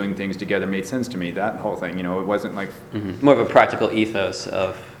 kids doing things together made sense to me. That whole thing, you know, it wasn't like... Mm-hmm. More of a practical ethos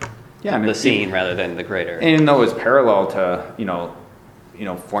of the scene rather than the greater... And even though it was parallel to, you know,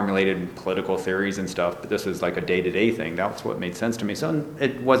 formulated political theories and stuff, but this was like a day-to-day thing. That's what made sense to me. So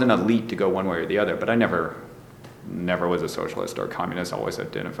it wasn't a leap to go one way or the other, but I never was a socialist or communist. I always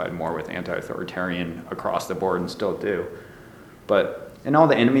identified more with anti-authoritarian across the board and still do. But... And all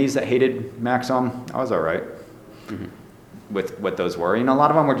the enemies that hated Maximum, I was all right with what those were. You know, a lot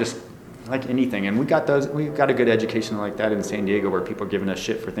of them were just like anything. And we got a good education like that in San Diego, where people were giving us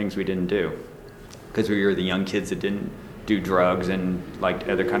shit for things we didn't do. Because we were the young kids that didn't do drugs and liked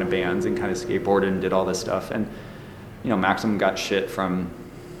other kind of bands and kind of skateboarded and did all this stuff. And, you know, Maximum got shit from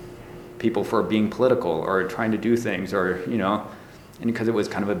people for being political or trying to do things, or, you know, and because it was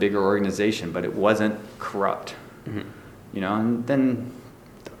kind of a bigger organization, but it wasn't corrupt. Mm-hmm. You know, and then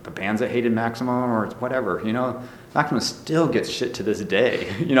the bands that hated Maximum or whatever, you know, Maximum still gets shit to this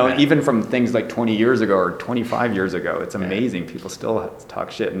day. You know, even from things like 20 years ago or 25 years ago. It's amazing. People still talk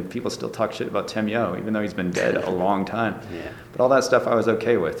shit, and people still talk shit about Tim Yo, even though he's been dead a long time. Yeah. But all that stuff I was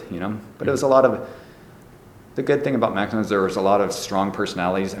okay with, you know. But it was a lot of... The good thing about Maximum is there was a lot of strong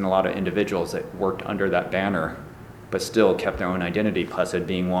personalities and a lot of individuals that worked under that banner, but still kept their own identity. Pusshead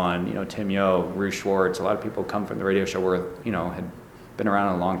being one, you know, Tim Yo, Rue Schwartz. A lot of people come from the radio show where, you know, had been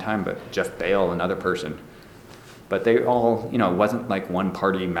around a long time, but Jeff Bale, another person. But they all, you know, it wasn't like one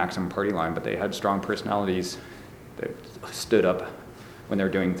party, Maximum party line, but they had strong personalities that stood up when they were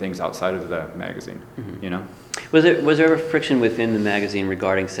doing things outside of the magazine, you know? Was there ever friction within the magazine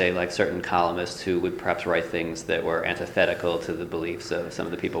regarding, say, like certain columnists who would perhaps write things that were antithetical to the beliefs of some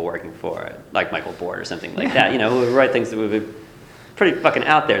of the people working for it, like Michael Board or something like that, you know, who would write things that would be pretty fucking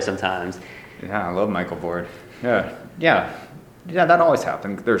out there sometimes? Yeah, I love Michael Board. Yeah, that always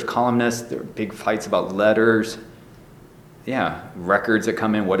happened. There's columnists, there are big fights about letters. Yeah, records that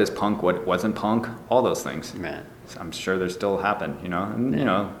come in, what is punk, what wasn't punk, all those things. Right. I'm sure they still happen, you know. And, you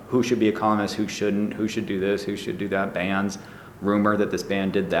know, who should be a columnist, who shouldn't, who should do this, who should do that, bands, rumor that this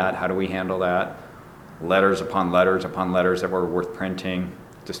band did that, how do we handle that? Letters upon letters upon letters that were worth printing,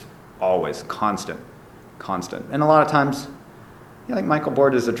 just always, constant. And a lot of times, you know, like Michael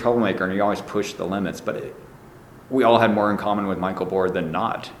Board is a troublemaker and he always pushed the limits, but we all had more in common with Michael Board than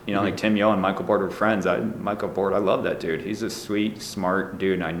not. You know, like Tim Yo and Michael Board were friends. Michael Board, I love that dude. He's a sweet, smart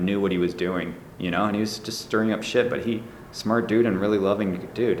dude, and I knew what he was doing, you know, and he was just stirring up shit, but smart dude and really loving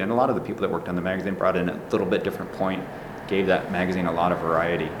dude. And a lot of the people that worked on the magazine brought in a little bit different point, gave that magazine a lot of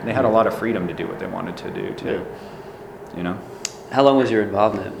variety. And they had a lot of freedom to do what they wanted to do, too, you know. How long was your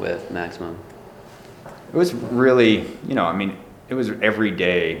involvement with Maximum? It was really, you know, I mean, it was every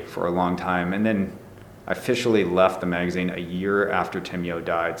day for a long time. And then I officially left the magazine a year after Tim Yo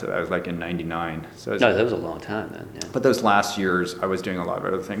died, so that was like in '99. So No, that was a long time then. Yeah. But those last years, I was doing a lot of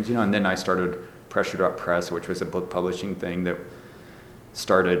other things, and then I started Pressure Drop Press, which was a book publishing thing that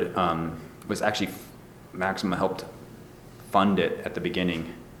started, was actually, Maximum helped fund it at the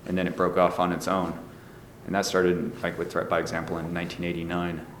beginning, and then it broke off on its own. And that started like with Threat by Example in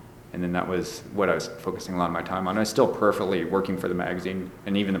 1989. And then that was what I was focusing a lot of my time on. I was still peripherally working for the magazine,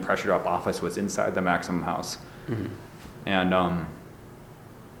 and even the Pressure Drop office was inside the Maximum house. Mm-hmm. And,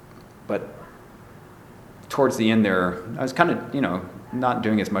 but towards the end there, I was kind of, not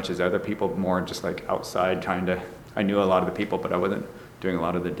doing as much as other people, more just like outside I knew a lot of the people, but I wasn't doing a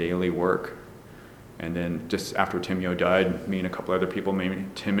lot of the daily work. And then just after Tim Yo died, me and a couple other people, maybe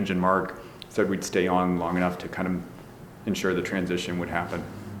Tim and Mark, said we'd stay on long enough to kind of ensure the transition would happen.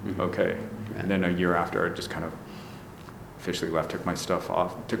 Mm-hmm. Okay. Right. And then a year after, I just kind of officially left, took my stuff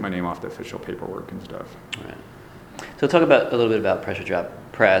off, took my name off the official paperwork and stuff. Right. So talk a little bit about Pressure Drop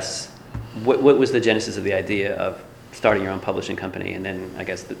Press. What was the genesis of the idea of starting your own publishing company, and then I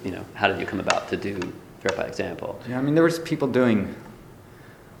guess how did you come about to do Threat by Example? Yeah, I mean, there was people doing,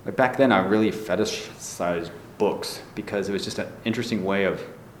 like back then I really fetishized books because it was just an interesting way of,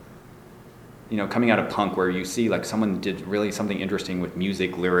 coming out of punk, where you see like someone did really something interesting with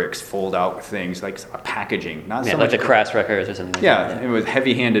music, lyrics, fold out things, like a packaging, not so like much the crass records or something like that. Yeah, it was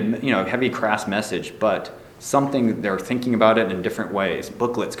heavy-handed, heavy crass message, but something they're thinking about it in different ways.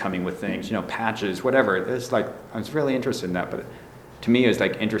 Booklets coming with things, patches, whatever. It's like I was really interested in that, but to me it was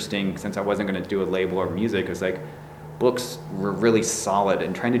like interesting, since I wasn't going to do a label or music. It was like books were really solid,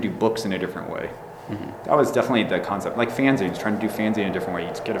 and trying to do books in a different way. Mm-hmm. That was definitely the concept. Like fanzines, trying to do fanzine in a different way.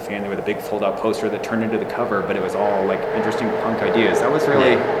 You'd get a fanzine with a big fold-out poster that turned into the cover, but it was all like interesting punk ideas. That was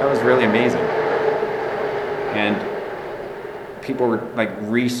really amazing. And people were like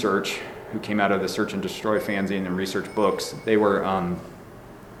research, who came out of the Search and Destroy fanzine and research books. They were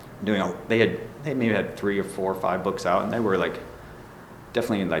they maybe had 3 or 4 or 5 books out, and they were like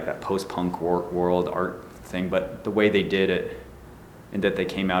definitely in like that post-punk world art thing, but the way they did it, and that they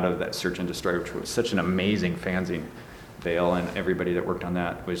came out of that Search and Destroy, which was such an amazing fanzine. Vale and everybody that worked on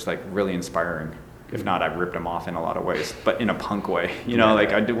that was like really inspiring. If not, I ripped them off in a lot of ways, but in a punk way.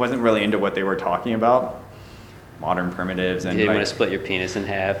 Like I wasn't really into what they were talking about, modern primitives, and you didn't want to split your penis in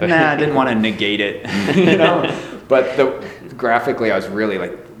half. Nah, I didn't want to negate it, But graphically, I was really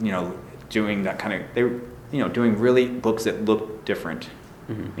like, doing that kind of. They were, doing really books that looked different,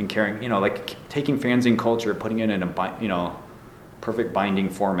 mm-hmm. and carrying, like taking fanzine culture, putting it in a, perfect binding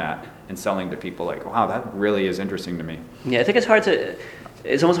format and selling to people. Like, wow, that really is interesting to me. Yeah, I think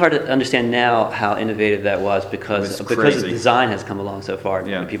it's almost hard to understand now how innovative that was because design has come along so far.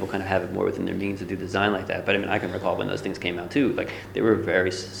 Yeah. And people kind of have it more within their means to do design like that. But I mean, I can recall when those things came out too. Like they were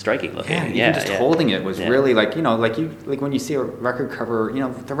very striking looking. Yeah, even holding it was really like, like when you see a record cover,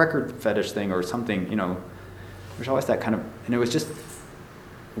 the record fetish thing or something, there's always that kind of, and it was just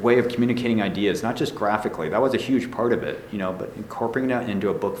way of communicating ideas, not just graphically. That was a huge part of it, but incorporating it into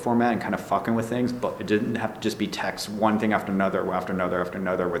a book format and kind of fucking with things, but it didn't have to just be text, one thing after another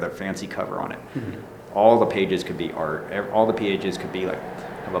with a fancy cover on it. Mm-hmm. All the pages could be art. All the pages could be like,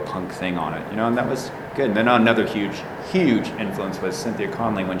 have a punk thing on it, and that was good. And then another huge influence was Cynthia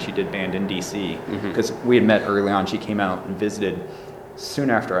Conley when she did Band in DC, because we had met early on. She came out and visited soon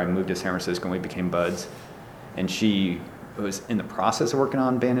after I moved to San Francisco, and we became buds, and she was in the process of working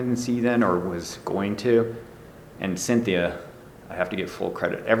on Band in DC then, or was going to. And Cynthia, I have to give full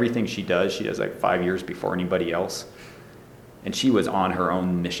credit. Everything she does like 5 years before anybody else. And she was on her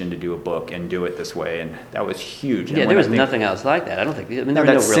own mission to do a book and do it this way, and that was huge. Yeah, there was nothing else like that. I don't think.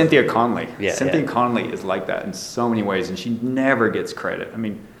 That's Cynthia Conley. Yeah, Cynthia Conley is like that in so many ways, and she never gets credit. I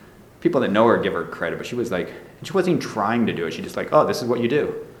mean, people that know her give her credit, but she was like, and she wasn't even trying to do it. She just like, oh, this is what you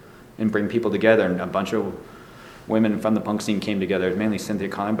do, and bring people together. And a bunch of women from the punk scene came together, mainly Cynthia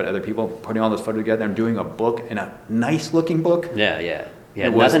Conley, but other people putting all those photos together and doing a book, and a nice looking book. Yeah,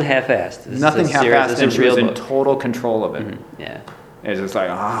 nothing half-assed. Nothing half-assed, and she was in total control of it. Mm-hmm. Yeah. It was just like,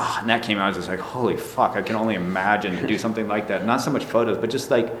 and that came out, I was just like, holy fuck, I can only imagine to do something like that. Not so much photos, but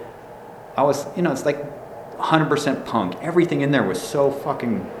just like, it's like 100% punk. Everything in there was so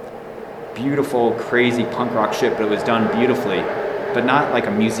fucking beautiful, crazy punk rock shit, but it was done beautifully. But not like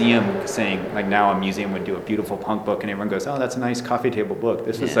a museum saying, like now a museum would do a beautiful punk book and everyone goes, oh, that's a nice coffee table book.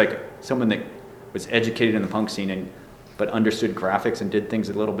 This was like someone that was educated in the punk scene but understood graphics and did things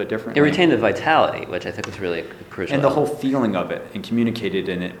a little bit differently. It retained the vitality, which I think was really crucial. And the whole feeling of it, and communicated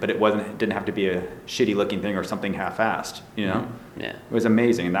in it, but it didn't have to be a shitty looking thing or something half-assed, Mm-hmm. Yeah. It was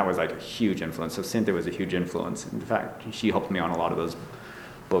amazing, and that was like a huge influence. So Cynthia was a huge influence. In fact, she helped me on a lot of those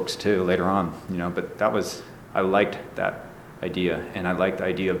books too later on, but I liked that idea, and I liked the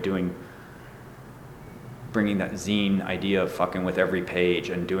idea of bringing that zine idea of fucking with every page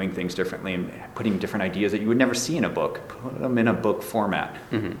and doing things differently and putting different ideas that you would never see in a book, put them in a book format.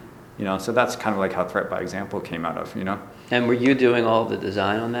 So that's kind of like how Threat by Example came out of, And were you doing all the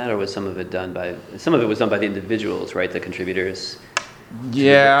design on that, or was some of it was done by the individuals, right, the contributors?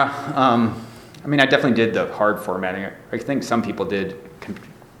 Yeah, I definitely did the hard formatting. I think some people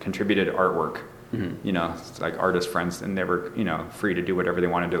contributed artwork. It's like artist friends, and they were, free to do whatever they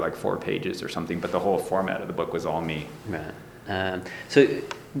wanted to, like 4 pages or something, but the whole format of the book was all me. Right. So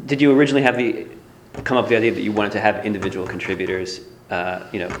did you originally come up with the idea that you wanted to have individual contributors,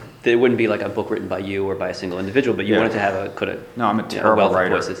 that it wouldn't be like a book written by you or by a single individual, but you wanted to have No, I'm a terrible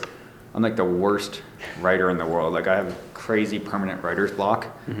writer. Voices. I'm like the worst writer in the world. Like I have a crazy permanent writer's block,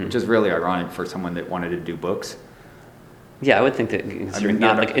 which is really ironic for someone that wanted to do books. Yeah, I would think that,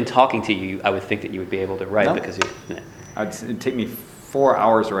 in talking to you, I would think that you would be able to write because it'd take me 4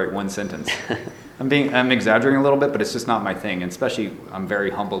 hours to write one sentence. I'm exaggerating a little bit, but it's just not my thing. And especially, I'm very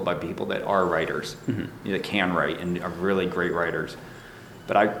humbled by people that are writers, that can write and are really great writers.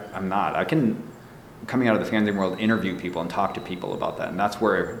 But I'm not. I can, coming out of the fanzine world, interview people and talk to people about that. And that's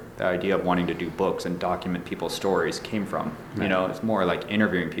where the idea of wanting to do books and document people's stories came from. Right. It's more like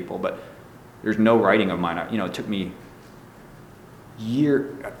interviewing people, but there's no writing of mine. It took me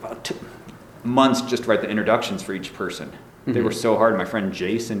months just to write the introductions for each person. They were so hard. My friend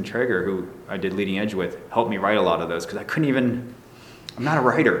Jason Traeger, who I did Leading Edge with, helped me write a lot of those because I'm not a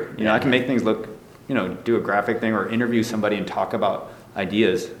writer. I can make things look, do a graphic thing or interview somebody and talk about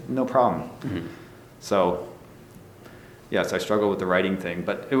ideas, no problem. So, yes, I struggle with the writing thing,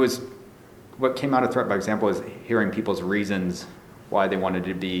 but what came out of Threat by Example is hearing people's reasons why they wanted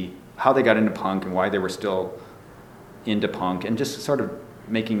to be, how they got into punk and why they were still into punk, and just sort of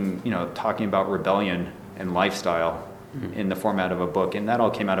making, talking about rebellion and lifestyle in the format of a book. And that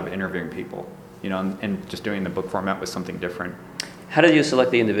all came out of interviewing people, and just doing the book format was something different. How did you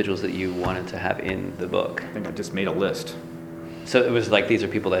select the individuals that you wanted to have in the book? I think I just made a list. So it was like, these are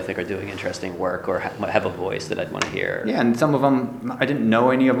people that I think are doing interesting work or have a voice that I'd want to hear. Yeah, and some of them, I didn't know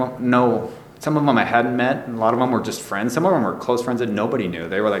any of them. No, some of them I hadn't met, and a lot of them were just friends. Some of them were close friends that nobody knew.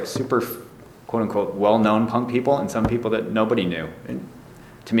 They were like super, quote-unquote, well-known punk people, and some people that nobody knew. And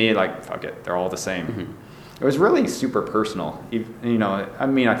to me, like, fuck it, they're all the same. It was really super personal.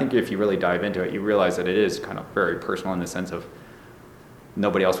 I think if you really dive into it, you realize that it is kind of very personal in the sense of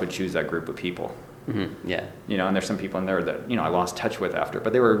nobody else would choose that group of people. Yeah. And there's some people in there that, I lost touch with after,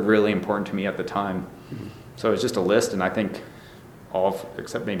 but they were really important to me at the time. So it was just a list, and I think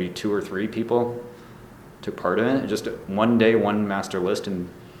except maybe 2 or 3 people took part in it. Just one day, one master list, and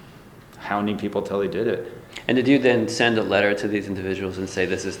hounding people till they did it. And did you then send a letter to these individuals and say,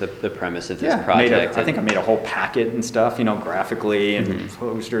 this is the premise of this project? I think I made a whole packet and stuff, graphically and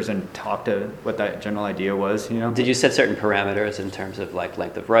posters, and talked to what that general idea was, Did you set certain parameters in terms of like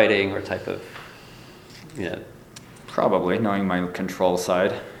length of writing or type of, Probably, knowing my control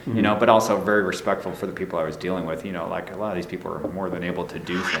side, but also very respectful for the people I was dealing with, like a lot of these people are more than able to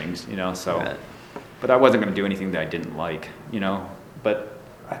do things, so. Right. But I wasn't going to do anything that I didn't like, but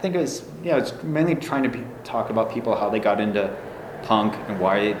I think it's mainly trying to talk about people, how they got into punk and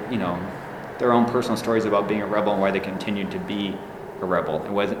why, their own personal stories about being a rebel and why they continued to be a rebel.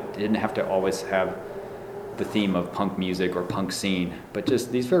 It didn't have to always have the theme of punk music or punk scene, but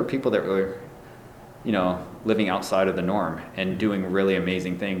just these were people that were, living outside of the norm and doing really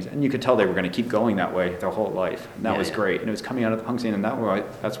amazing things. And you could tell they were going to keep going that way their whole life. And that was great. And it was coming out of the punk scene, and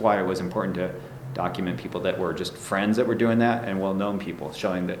that's why it was important to document people that were just friends that were doing that, and well-known people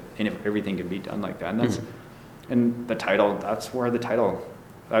showing that everything can be done like that. And that's and the title. That's where the titles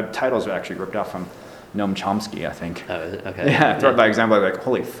are actually ripped off from Noam Chomsky, I think. Oh, okay. Yeah. Threat by Example. Like,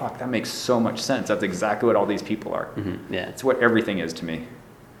 holy fuck, that makes so much sense. That's exactly what all these people are. Yeah. It's what everything is to me,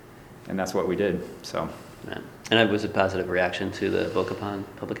 and that's what we did. So. Yeah. And it was a positive reaction to the book upon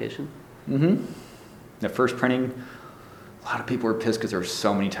publication. The first printing, a lot of people were pissed because there were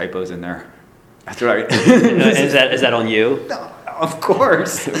so many typos in there. That's what is that on you? No, of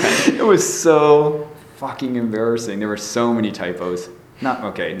course. It was so fucking embarrassing. There were so many typos.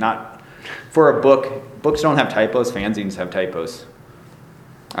 Not for a book. Books don't have typos. Fanzines have typos.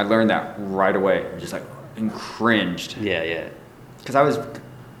 I learned that right away. Just like and cringed. Yeah. Because I was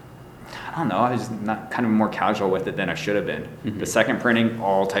not kind of more casual with it than I should have been. The second printing,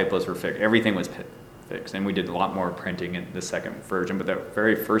 all typos were fixed. Everything was fixed, and we did a lot more printing in the second version. But the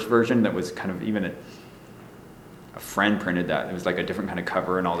very first version, that was kind of even a friend printed that. It was like a different kind of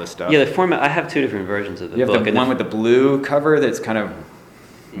cover and all this stuff. Yeah, the format. I have 2 different versions of the book. You have the one with the blue cover that's kind of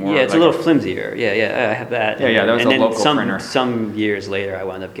more. Yeah, it's like a little flimsier. Yeah, I have that. Yeah, that was and a then local printer. Some years later, I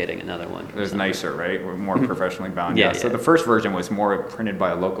wound up getting another one. It was nicer, right? More professionally bound. Yeah. So the first version was more printed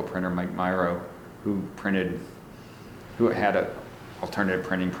by a local printer, Mike Myro, who had an alternative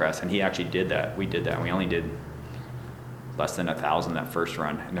printing press, and he actually did that. We did that. We only did less than 1,000 that first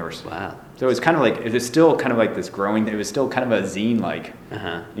run, and there was wow. So it was kind of like, it was still kind of like this growing. It was still kind of a zine-like,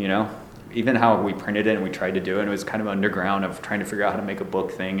 you know. Even how we printed it and we tried to do it, it was kind of underground of trying to figure out how to make a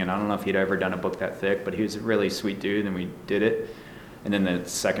book thing. And I don't know if he'd ever done a book that thick, but he was a really sweet dude, and we did it. And then the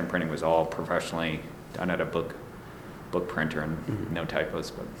second printing was all professionally done at a book printer, and no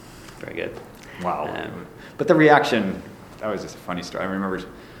typos. But very good. Wow. But the reaction, that was just a funny story. I remember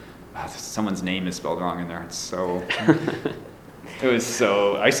someone's name is spelled wrong in there. It's so... It was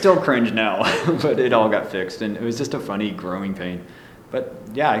so... I still cringe now, but it all got fixed. And it was just a funny growing pain. But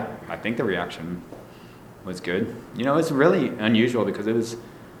yeah, I think the reaction was good. You know, it's really unusual because it was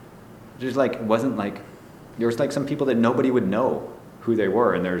just like, it wasn't like, there was like some people that nobody would know who they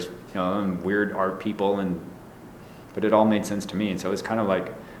were, and there's, you know, weird art people, but it all made sense to me. And so it was kind of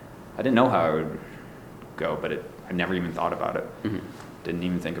like, I didn't know how it would go, but I never even thought about it. Didn't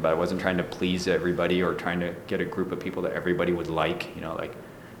even think about it. I wasn't trying to please everybody or trying to get a group of people that everybody would like, you know, like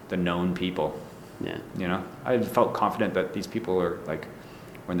the known people. Yeah. You know, I felt confident that these people are like,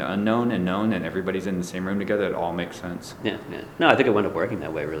 when the unknown and known and everybody's in the same room together, it all makes sense. Yeah. No, I think it wound up working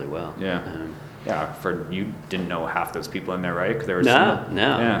that way really well. Yeah. For you didn't know half those people in there, right? 'Cause there was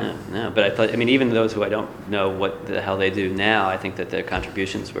no. But I thought, I mean, even those who I don't know what the hell they do now, I think that their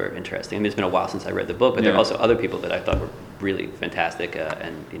contributions were interesting. I mean, it's been a while since I read the book, but there are also other people that I thought were really fantastic,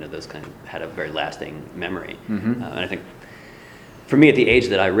 and you know, those kind of had a very lasting memory. And I think, for me, at the age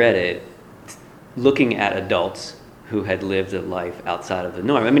that I read it, looking at adults who had lived a life outside of the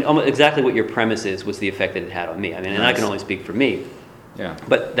norm. I mean, almost exactly what your premise is was the effect that it had on me. I mean, and I can only speak for me. Yeah.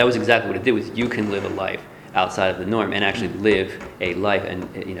 But that was exactly what it did, was you can live a life outside of the norm and actually live a life and,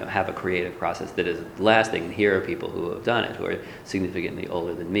 you know, have a creative process that is lasting. And here are people who have done it, who are significantly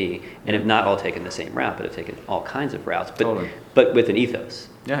older than me, and have not all taken the same route, but have taken all kinds of routes, but with an ethos.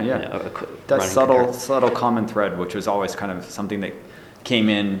 Yeah. You know, that subtle common thread, which was always kind of something that came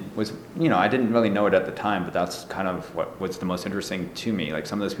in, was, you know, I didn't really know it at the time, but that's kind of what's the most interesting to me. Like,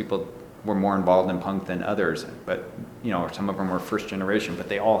 some of those people were more involved in punk than others, but, you know, some of them were first generation, but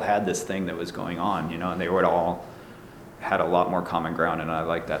they all had this thing that was going on, you know, and they would all had a lot more common ground, and I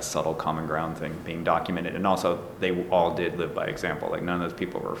like that subtle common ground thing being documented. And also, they all did live by example. Like, none of those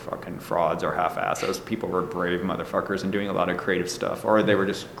people were fucking frauds or half-assed. Those people were brave motherfuckers and doing a lot of creative stuff, or they were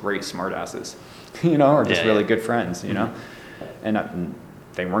just great smartasses, you know, or just really good friends, you know. And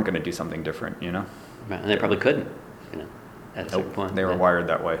they weren't going to do something different, you know. Right. And they probably couldn't, you know, at a certain point. They were wired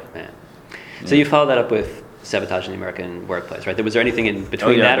that way. Yeah. So you followed that up with Sabotage in the American Workplace, right? Was there anything in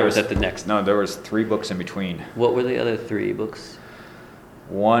between that, or was that the next? No, there was 3 books in between. What were the other 3 books?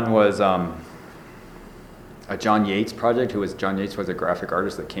 One was a John Yates project. John Yates was a graphic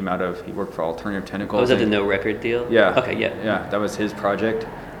artist that came out of, he worked for Alternative Tentacles. Oh, was that the No Record deal? Yeah. Okay, yeah. Yeah, that was his project.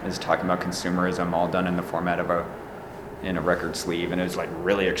 It was talking about consumerism, all done in the format of in a record sleeve, and it was like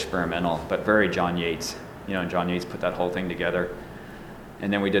really experimental, but very John Yates. You know, John Yates put that whole thing together.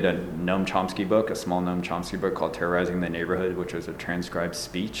 And then we did a Noam Chomsky book, a small Noam Chomsky book called Terrorizing the Neighborhood, which was a transcribed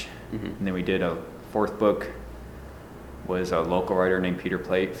speech. And then we did a 4th book, was a local writer named Peter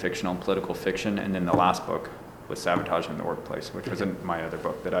Plate, fictional political fiction. And then the last book was Sabotage in the Workplace, which was my other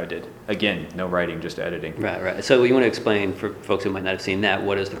book that I did. Again, no writing, just editing. Right. So you want to explain, for folks who might not have seen that,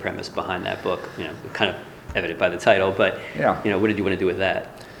 what is the premise behind that book? You know, kind of evident by the title, but you know, what did you want to do with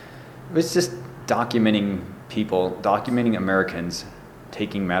that? It was just documenting people, documenting Americans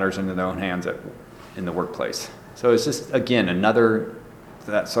taking matters into their own hands in the workplace. So it's just, again, another,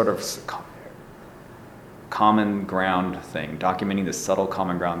 that sort of common ground thing, documenting the subtle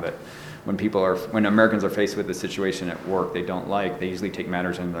common ground that when Americans are faced with a situation at work they don't like, they usually take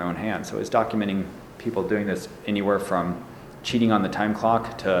matters into their own hands. So it's documenting people doing this anywhere from cheating on the time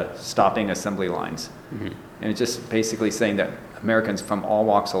clock to stopping assembly lines. And it's just basically saying that Americans from all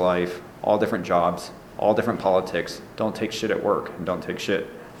walks of life, all different jobs, all different politics, don't take shit at work and don't take shit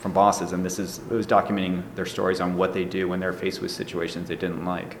from bosses. And it was documenting their stories on what they do when they're faced with situations they didn't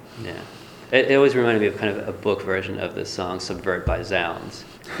like. Yeah. It always reminded me of kind of a book version of the song Subvert by Zounds,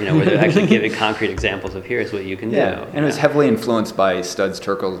 you know, where they're actually giving concrete examples of here's what you can do. And it was heavily influenced by Studs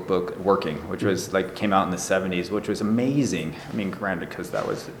Terkel's book Working, which was like came out in the 70s, which was amazing. I mean, granted, because that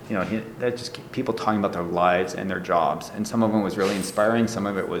was, you know, that just people talking about their lives and their jobs, and some of them was really inspiring, some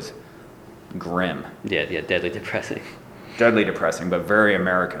of it was grim. Yeah, deadly depressing. Deadly depressing, but very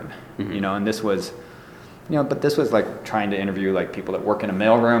American. You know, and this was, but this was like trying to interview like people that work in a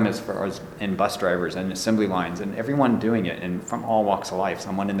mailroom as far as in bus drivers and assembly lines and everyone doing it and from all walks of life,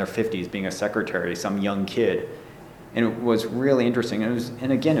 someone in their 50s being a secretary, some young kid. And it was really interesting.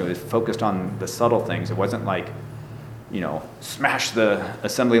 And again, it was focused on the subtle things. It wasn't like, smash the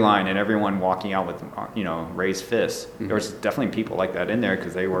assembly line and everyone walking out with, raised fists. Mm-hmm. There was definitely people like that in there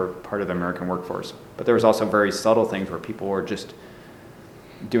because they were part of the American workforce. But there was also very subtle things where people were just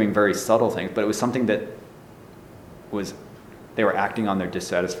doing very subtle things. But it was something that they were acting on their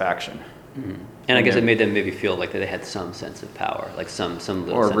dissatisfaction. Mm-hmm. And I guess it made them maybe feel like they had some sense of power, like some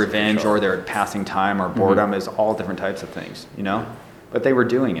little or sense revenge, of control. or they're passing time, or boredom. Is all different types of things, But they were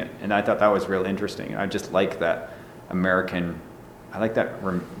doing it, and I thought that was real interesting. I just like that American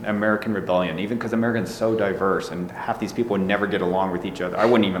rebellion, even because Americans so diverse, and half these people would never get along with each other. I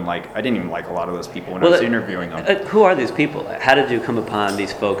didn't even like a lot of those people when I was interviewing them. Who are these people? How did you come upon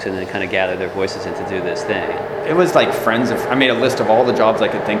these folks and then kind of gather their voices in to do this thing? It was like I made a list of all the jobs I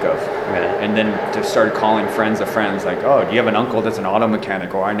could think of. Right. And then just started calling friends of friends, like, oh, do you have an uncle that's an auto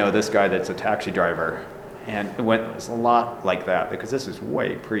mechanic? Or I know this guy that's a taxi driver. And it was a lot like that because this is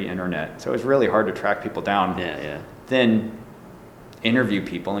way pre-internet. So it was really hard to track people down. Yeah. Then interview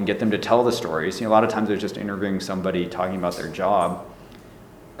people and get them to tell the stories. A lot of times it was just interviewing somebody talking about their job.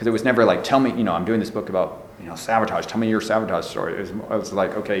 Because it was never like, tell me, I'm doing this book about, sabotage. Tell me your sabotage story. It was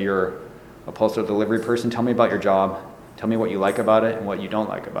like, okay, you're a postal delivery person. Tell me about your job. Tell me what you like about it and what you don't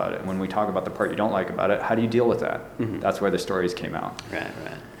like about it. And when we talk about the part you don't like about it, how do you deal with that? Mm-hmm. That's where the stories came out. Right.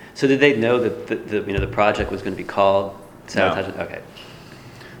 So did they know that the project was going to be called Sabotage? No. Okay.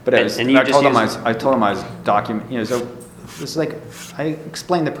 But I told them I was document. So it's like I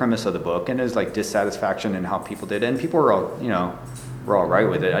explained the premise of the book, and it was like dissatisfaction and how people did it, and people were all right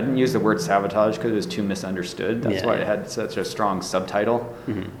with it. I didn't use the word sabotage because it was too misunderstood. That's why it had such a strong subtitle.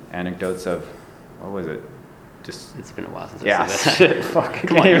 Mm-hmm. Anecdotes of what was it? It's been a while since I said that. Fuck, I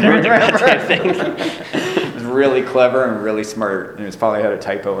can't even remember. It was really clever and really smart, and it's probably had a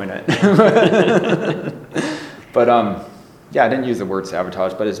typo in it. But I didn't use the word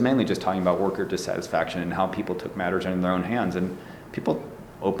sabotage, but it's mainly just talking about worker dissatisfaction and how people took matters in their own hands, and people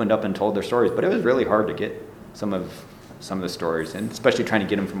opened up and told their stories. But it was really hard to get some of the stories, and especially trying to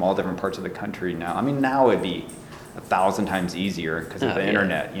get them from all different parts of the country now. I mean, now it'd be 1,000 times easier because of the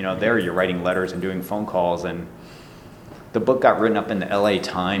internet. There you're writing letters and doing phone calls, and the book got written up in the LA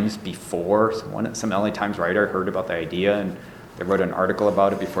Times before. Some LA Times writer heard about the idea, and they wrote an article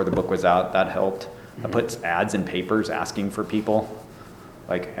about it before the book was out. That helped. Mm-hmm. I put ads in papers asking for people,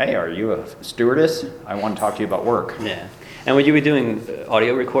 like, hey, are you a stewardess? I want to talk to you about work. Yeah. And would you be doing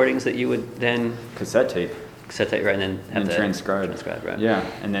audio recordings that you would then... Cassette tape, right, and then have to transcribe, right? Yeah,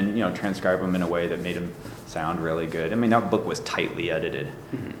 and then transcribe them in a way that made them sound really good. I mean, that book was tightly edited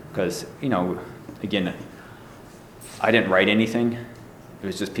because again, I didn't write anything. It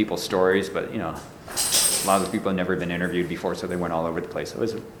was just people's stories, but a lot of those people had never been interviewed before, so they went all over the place. So it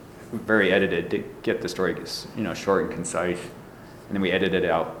was very edited to get the story short and concise. And then we edited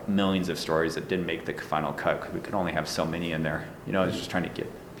out millions of stories that didn't make the final cut because we could only have so many in there. I was just trying to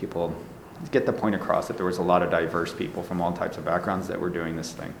get the point across that there was a lot of diverse people from all types of backgrounds that were doing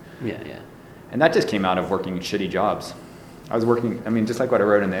this thing. Yeah. And that just came out of working shitty jobs. I was working, just like what I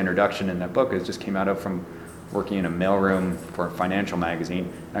wrote in the introduction in that book, it just came out of from working in a mailroom for a financial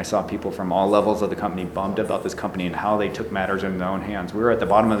magazine. And I saw people from all levels of the company bummed about this company and how they took matters in their own hands. We were at the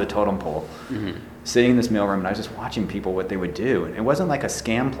bottom of the totem pole, sitting in this mailroom, and I was just watching people, what they would do. And it wasn't like a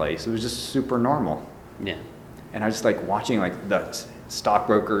scam place. It was just super normal. Yeah. And I was just like watching like the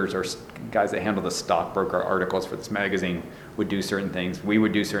stockbrokers or guys that handle the stockbroker articles for this magazine would do certain things. We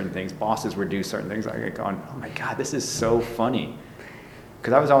would do certain things. Bosses would do certain things. I get going, oh my God, this is so funny.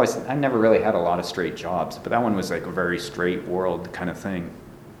 Because I never really had a lot of straight jobs, but that one was like a very straight world kind of thing.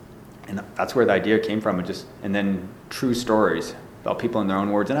 And that's where the idea came from. And then true stories about people in their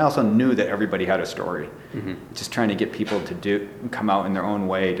own words. And I also knew that everybody had a story. Mm-hmm. Just trying to get people to come out in their own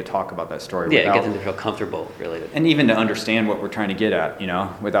way to talk about that story. Yeah, get them to feel comfortable, really. And even to understand what we're trying to get at,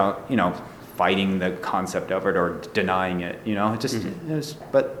 without, fighting the concept of it or denying it, it was,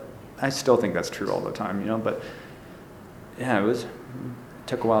 but I still think that's true all the time, but yeah, it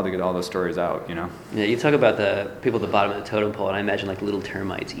took a while to get all those stories out, Yeah, you talk about the people at the bottom of the totem pole, and I imagine like little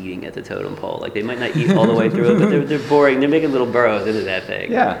termites eating at the totem pole. Like they might not eat all the way through it, but they're boring. They're making little burrows into that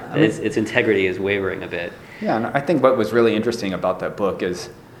thing. Yeah. Its integrity is wavering a bit. Yeah, and I think what was really interesting about that book is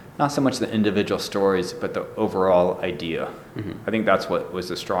not so much the individual stories, but the overall idea. Mm-hmm. I think that's what was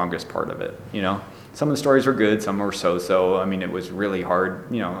the strongest part of it, Some of the stories were good, some were so-so. It was really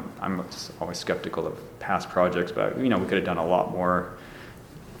hard. I'm always skeptical of past projects, but, we could have done a lot more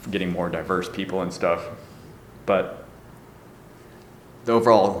for getting more diverse people and stuff. but the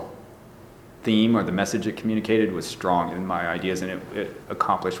overall theme or the message it communicated was strong in my ideas, and it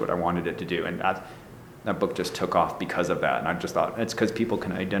accomplished what I wanted it to do. And that book just took off because of that. And I just thought it's because people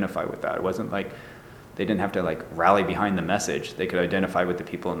can identify with that. It wasn't like they didn't have to like rally behind the message. They could identify with the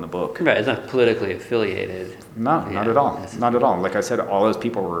people in the book. Right, it's not politically affiliated. No, not at all. Not at all. Like I said, all those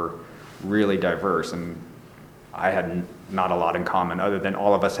people were really diverse, and I had not a lot in common other than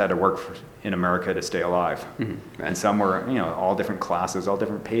all of us had to work in America to stay alive. Right. And some were, all different classes, all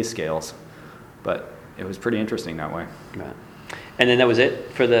different pay scales. But it was pretty interesting that way. Right. And then that was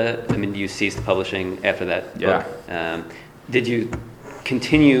it for you ceased publishing after that book. Did you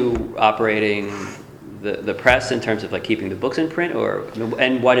continue operating the press in terms of like keeping the books in print,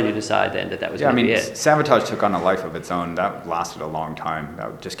 and why did you decide then that was going to be it? Sabotage took on a life of its own. That lasted a long time.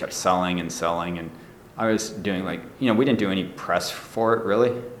 That just kept selling, and I was doing we didn't do any press for it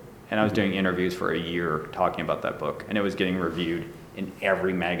really, and I was doing interviews for a year talking about that book, and it was getting reviewed in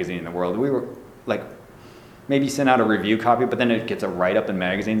every magazine in the world. We were maybe send out a review copy, but then it gets a write-up in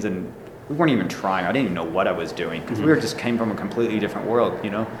magazines, and we weren't even trying. I didn't even know what I was doing because we just came from a completely different world,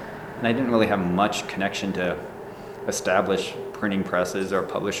 and I didn't really have much connection to established printing presses or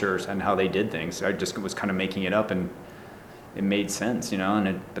publishers and how they did things. I just was kind of making it up, and it made sense,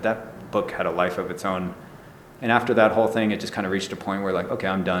 but that book had a life of its own. And after that whole thing, it just kind of reached a point where okay,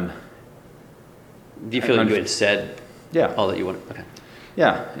 I'm done. Do you feel like you had said all that you wanted? Okay.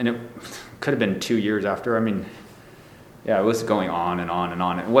 Yeah, and it could have been 2 years after. It was going on and on and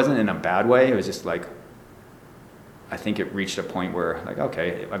on. It wasn't in a bad way. It was just I think it reached a point where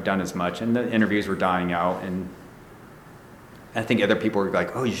okay, I've done as much, and the interviews were dying out, and I think other people were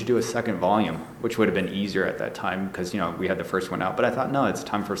like, oh, you should do a second volume, which would have been easier at that time because we had the first one out. But I thought, no, it's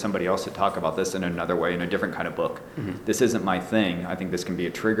time for somebody else to talk about this in another way, in a different kind of book. This isn't my thing. I think this can be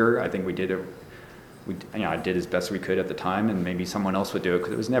a trigger. I think I did as best we could at the time, and maybe someone else would do it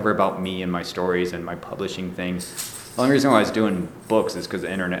because it was never about me and my stories and my publishing thing. The only reason why I was doing books is because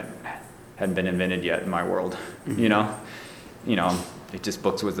the internet hadn't been invented yet in my world. It just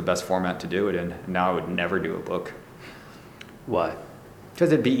books was the best format to do it in. Now I would never do a book. Why?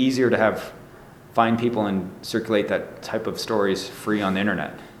 Because it'd be easier to find people and circulate that type of stories free on the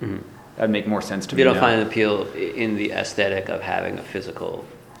internet. That'd make more sense to me. You don't find an appeal in the aesthetic of having a physical.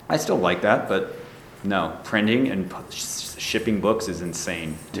 I still like that, but no, printing and shipping books is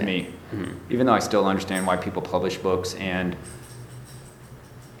insane to me. Even though I still understand why people publish books, and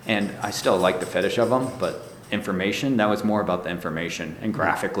I still like the fetish of them, but information, that was more about the information. And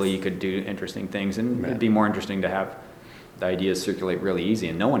graphically, you could do interesting things, and it'd be more interesting to have the ideas circulate really easy,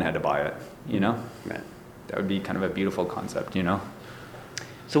 and no one had to buy it, Right. That would be kind of a beautiful concept,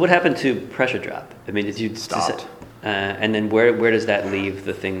 So what happened to Pressure Drop? Did you stopped? And then where does that leave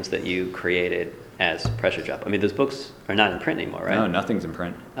the things that you created as Pressure Drop? Those books are not in print anymore, right? No, nothing's in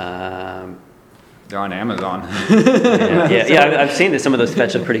print. They're on Amazon. I've seen that some of those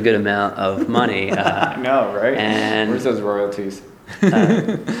fetch a pretty good amount of money. I know, right? And where's those royalties?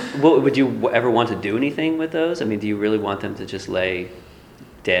 Would you ever want to do anything with those? Do you really want them to just lay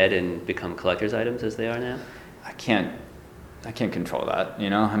dead and become collector's items as they are now? I can't control that,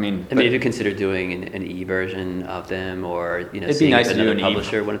 if you consider doing an e-version of them, or it'd seeing be nice if to do another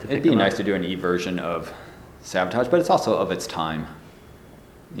publisher wanted to pick It'd be them nice up. to do an e-version of Sabotage, but it's also of its time.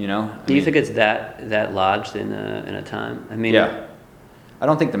 Do you think it's that lodged in a time? Yeah. I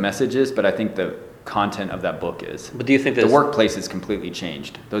don't think the message is, but I think the content of that book is. But do you think the workplace is completely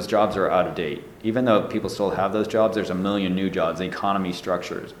changed? Those jobs are out of date. Even though people still have those jobs, there's a million new jobs. The economy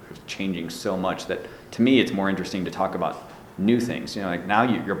structure is changing so much that, to me, it's more interesting to talk about new things. Now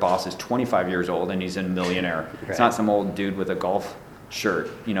your boss is 25 years old and he's a millionaire. Right. It's not some old dude with a golf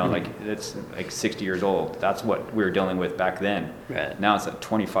shirt, it's 60 years old. That's what we were dealing with back then. Right. Now it's a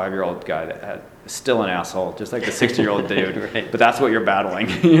 25-year-old guy that still an asshole, just like the 60-year-old dude. Right. But that's what you're battling,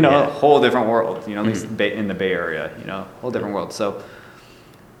 a whole different world, at least in the Bay Area, whole different world. So,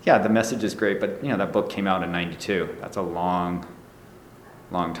 yeah, the message is great, but, that book came out in 92. That's a long,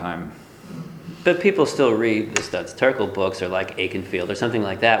 long time. But people still read the Studs Terkel books, or like Aikenfield or something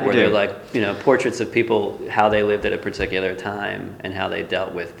like that, where they're like, portraits of people, how they lived at a particular time and how they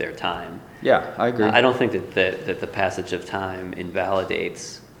dealt with their time. Yeah, I agree. I don't think that the passage of time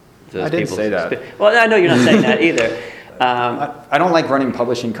invalidates those I didn't people's say that. Well, I know you're not saying that either. I don't like running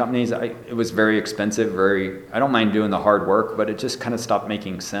publishing companies. It was very expensive. I don't mind doing the hard work, but it just kind of stopped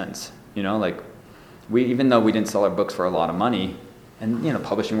making sense. Even though we didn't sell our books for a lot of money, and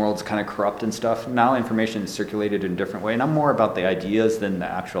publishing world's kind of corrupt and stuff. Now information is circulated in a different way, and I'm more about the ideas than the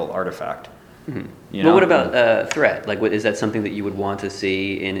actual artifact. Mm-hmm. You But know? what about threat? Like, is that something that you would want to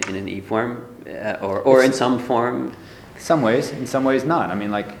see in an e-form or in some form? In some ways not. I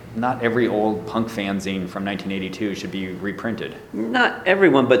mean, like, not every old punk fanzine from 1982 should be reprinted. Not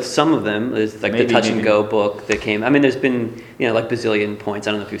everyone, but some of them. There's like the Touch and Go book that came. I mean, there's been, like Bazillion Points.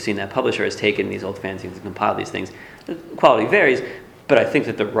 I don't know if you've seen that. Publisher has taken these old fanzines and compiled these things. The quality varies, but I think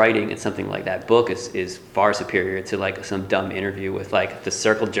that the writing in something like that book is far superior to like some dumb interview with like the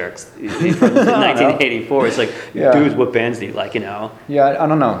Circle Jerks from 1984. It's like, dudes, what bands do you like? Yeah, I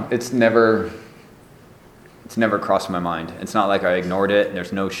don't know. It's never crossed my mind. It's not like I ignored it.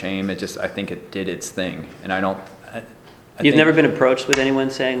 There's no shame. I think it did its thing, and I don't. You've never been approached with anyone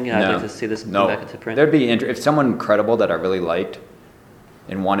saying, I'd like to see this come back into print? There'd be if someone credible that I really liked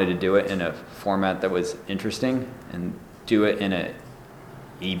and wanted to do it in a format that was interesting and do it in a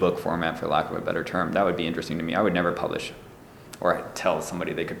ebook format, for lack of a better term, that would be interesting to me. I would never publish or tell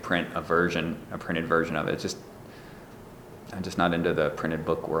somebody they could print a printed version of it. I'm just not into the printed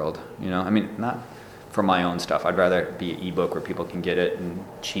book world. I mean, not for my own stuff. I'd rather be an ebook where people can get it and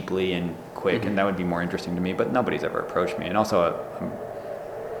cheaply and quick, and that would be more interesting to me. But nobody's ever approached me. And also,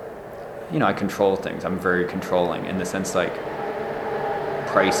 I control things. I'm very controlling in the sense like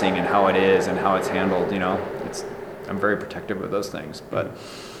pricing and how it is and how it's handled. I'm very protective of those things. But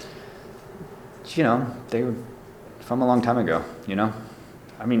they were from a long time ago.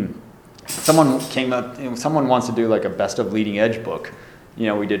 I mean, someone came up. Someone wants to do like a best of leading edge book.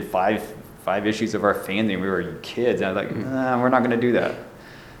 We did five issues of our fanzine. We were kids, and I was like, we're not going to do that.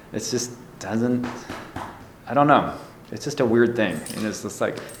 It just doesn't. I don't know. It's just a weird thing, and it's just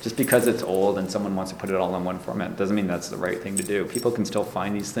like just because it's old and someone wants to put it all in one format doesn't mean that's the right thing to do. People can still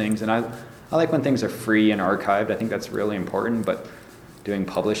find these things, and I like when things are free and archived. I think that's really important. But doing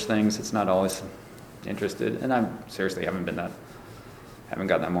published things, it's not always interested. And I seriously haven't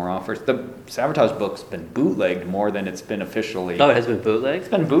gotten that more offers. The Sabotage book's been bootlegged more than it's been officially. Oh, it has been bootlegged? It's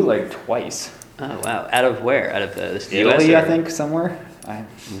been bootlegged twice. Oh, wow. Out of where? Out of the Italy, US? I think, somewhere.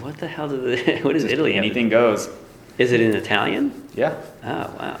 What the hell what is Italy? Anything goes. Is it in Italian? Yeah.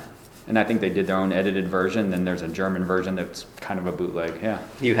 Oh, wow. And I think they did their own edited version. Then there's a German version that's kind of a bootleg. Yeah.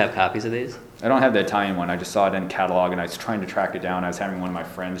 You have copies of these? I don't have the Italian one. I just saw it in catalog, and I was trying to track it down. I was having one of my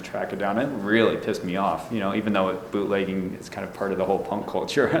friends track it down. It really pissed me off. Even though bootlegging is kind of part of the whole punk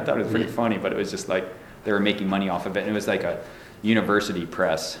culture, I thought it was pretty funny. But it was just like they were making money off of it. And it was like a university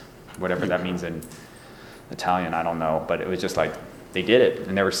press, whatever that means in Italian. I don't know. But it was just like they did it,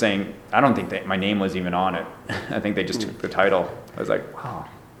 and they were saying, I don't think my name was even on it. I think they just took the title. I was like, wow,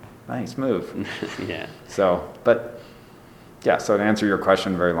 nice move. Yeah. So to answer your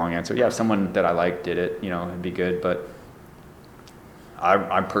question, very long answer. Yeah, if someone that I like did it, it'd be good. But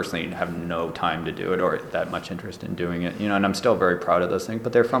I personally have no time to do it or that much interest in doing it. And I'm still very proud of those things,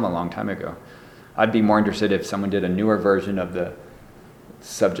 but they're from a long time ago. I'd be more interested if someone did a newer version of the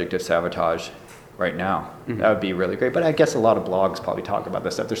subject of Sabotage right now. Mm-hmm. That would be really great. But I guess a lot of blogs probably talk about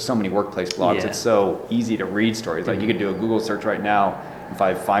this stuff. There's so many workplace blogs. Yeah. It's so easy to read stories. Like you could do a Google search right now and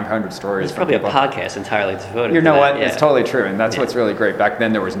find 500 stories. There's probably a podcast entirely devoted to that. What? Yeah. It's totally true. And that's what's really great. Back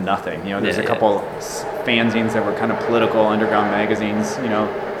then there was nothing. There's a couple fanzines that were kind of political underground magazines,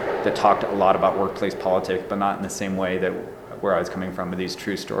 that talked a lot about workplace politics, but not in the same way that where I was coming from with these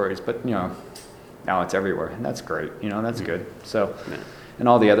true stories. But, now it's everywhere. And that's great. That's good. So... Yeah. And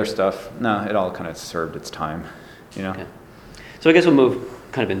all the other stuff, no, it all kind of served its time, Okay. So I guess we'll move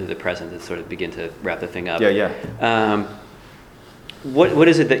kind of into the present and sort of begin to wrap the thing up. Yeah. What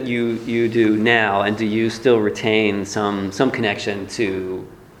is it that you do now, and do you still retain some connection to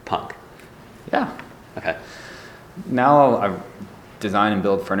punk? Yeah. Okay. Now I design and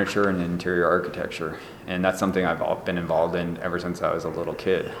build furniture and interior architecture, and that's something I've been involved in ever since I was a little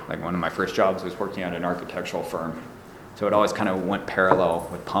kid. Like one of my first jobs was working at an architectural firm. So it always kind of went parallel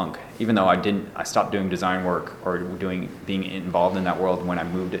with punk, even though I stopped doing design work or being involved in that world when I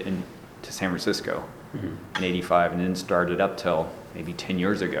moved to San Francisco in '85, and didn't start it up till maybe 10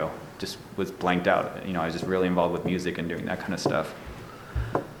 years ago. Just was blanked out. I was just really involved with music and doing that kind of stuff.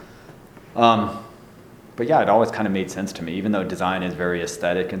 But yeah, it always kind of made sense to me, even though design is very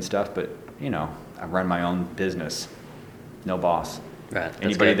aesthetic and stuff. But I run my own business, no boss. Right.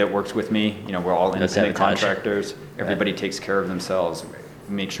 Anybody that works with me, we're all independent contractors. Everybody takes care of themselves.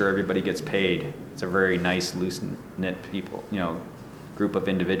 Make sure everybody gets paid. It's a very nice, loose-knit people, group of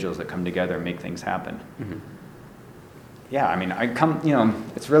individuals that come together and make things happen. Mm-hmm. Yeah, I mean,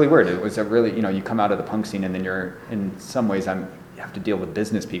 it's really weird. It was a really, you come out of the punk scene and then you're, in some ways, you have to deal with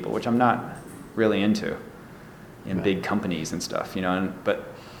business people, which I'm not really into in big companies and stuff, but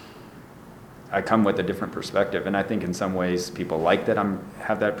I come with a different perspective, and I think in some ways people like that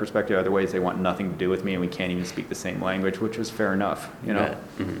have that perspective. Other ways they want nothing to do with me, and we can't even speak the same language, which is fair enough. You know,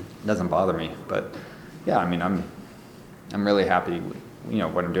 It doesn't bother me. But yeah, I mean, I'm really happy with, you know,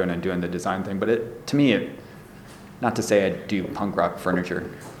 what I'm doing and doing the design thing. But to me, not to say I do punk rock furniture.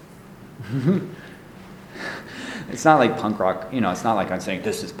 It's not like punk rock, you know, it's not like I'm saying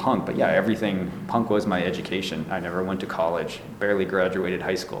this is punk, but yeah, punk was my education. I never went to college, barely graduated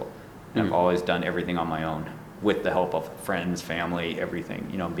high school. And I've always done everything on my own with the help of friends, family, everything,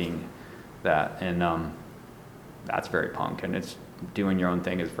 you know, being that. And that's very punk. And it's doing your own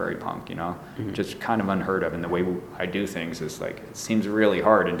thing is very punk, you know, just kind of unheard of. And the way I do things is like, it seems really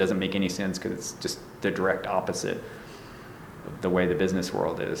hard and doesn't make any sense because it's just the direct opposite of the way the business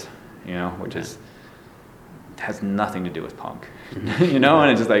world is, you know, which has nothing to do with punk, you know,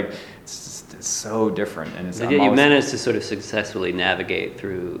 and it's just like, it's so different. And it's you managed to sort of successfully navigate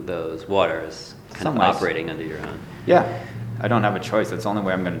through those waters, kind of operating under your own. Yeah, I don't have a choice. That's the only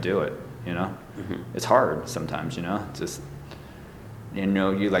way I'm going to do it, you know. It's hard sometimes, you know. It's just, you know,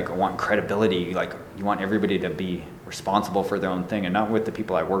 you like want credibility, like you want everybody to be responsible for their own thing, and not with the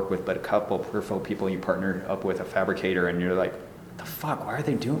people I work with, but a couple peripheral people you partner up with, a fabricator, and you're like, the fuck, why are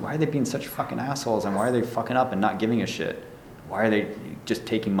they being such fucking assholes, and why are they fucking up and not giving a shit? Why are they just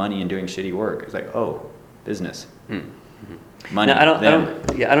taking money and doing shitty work? It's like, oh, business. Money. Now, I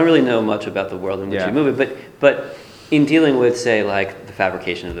don't really know much about the world in which you move it, but in dealing with, say, like the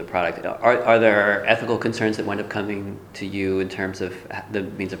fabrication of the product, are there ethical concerns that wind up coming to you in terms of the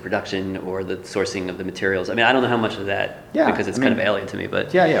means of production or the sourcing of the materials? I mean, I don't know how much of that, because it's kind of alien to me,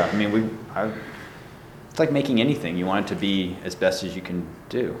 but... Yeah, I mean, it's like making anything. You want it to be as best as you can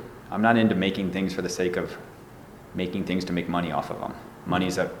do. I'm not into making things for the sake of making things to make money off of them.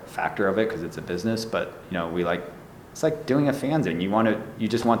 Money's a factor of it because it's a business, but you know, it's like doing a fanzine. You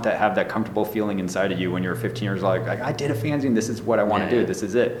just want to have that comfortable feeling inside of you when you're 15 years old, like I did a fanzine, this is what I want to do, this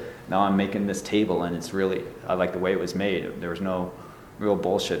is it. Now I'm making this table and I like the way it was made. There was no real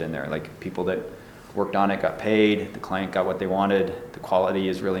bullshit in there. Like people that worked on it got paid, the client got what they wanted, the quality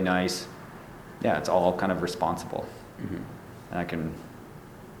is really nice. Yeah, it's all kind of responsible. And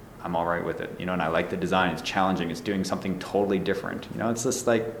I'm all right with it, you know, and I like the design. It's challenging. It's doing something totally different. You know, it's just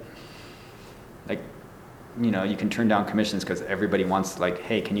like, you know, you can turn down commissions because everybody wants like,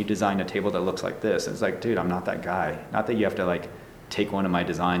 hey, can you design a table that looks like this? It's like, dude, I'm not that guy. Not that you have to like take one of my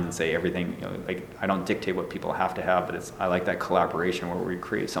designs and say everything, you know, like I don't dictate what people have to have, but I like that collaboration where we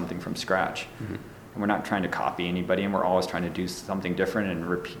create something from scratch. And we're not trying to copy anybody, and we're always trying to do something different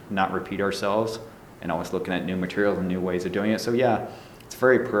and not repeat ourselves, and always looking at new materials and new ways of doing it. So yeah, it's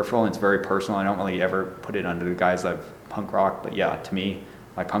very peripheral and it's very personal. I don't really ever put it under the guise of punk rock, but yeah, to me,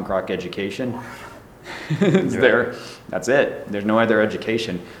 my punk rock education is there. That's it. There's no other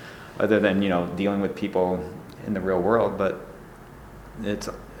education other than, you know, dealing with people in the real world, but it's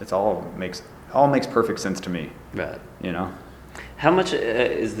all makes perfect sense to me. Right. You know? How much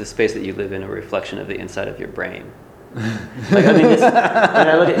is the space that you live in a reflection of the inside of your brain? Like, I mean, when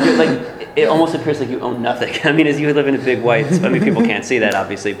I look at you, like, it almost appears like you own nothing. I mean, as you live in a big white, I mean, people can't see that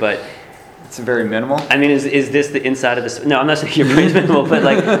obviously, but it's very minimal. I mean, is this the inside of this? No, I'm not saying your brain's minimal, but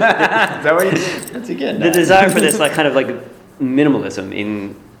like, is that what that's again? The desire for this, like, kind of like minimalism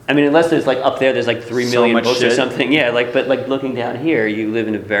in. I mean, unless there's like up there's like 3 million books or something. Yeah, like, but like looking down here, you live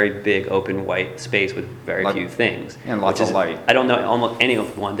in a very big open white space with very few things. And lots of light. I don't know almost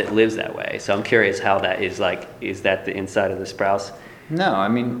anyone that lives that way. So I'm curious how that is like, is that the inside of the Sprouse? No, I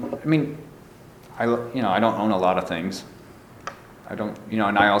mean, I don't own a lot of things. I don't, you know,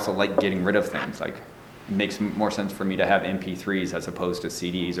 and I also like getting rid of things. Like, it makes more sense for me to have MP3s as opposed to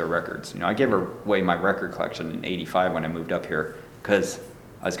CDs or records. You know, I gave away my record collection in '85 when I moved up here because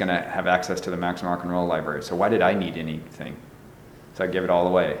I was going to have access to the MaximumRockNRoll library. So why did I need anything? So I give it all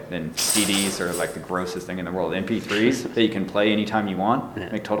away. Then CDs are like the grossest thing in the world. MP3s that you can play anytime you want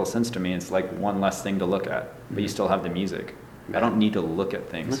make total sense to me. It's like one less thing to look at, but you still have the music. I don't need to look at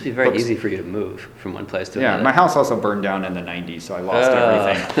things. It must be very easy for you to move from one place to another. Yeah, my house also burned down in the 90s, so I lost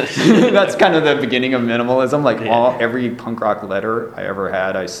everything. That's kind of the beginning of minimalism. Like every punk rock letter I ever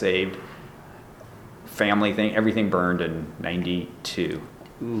had, I saved. Family thing, everything burned in 92.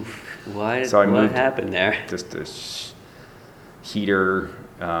 Oof. What happened there? Just this heater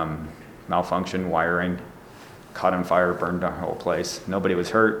malfunction, wiring, caught on fire, burned the whole place. Nobody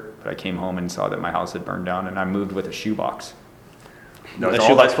was hurt, but I came home and saw that my house had burned down, and I moved with a shoebox. A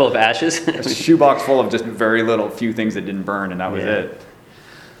shoebox full of ashes? A shoebox full of just very little, few things that didn't burn, and that was it.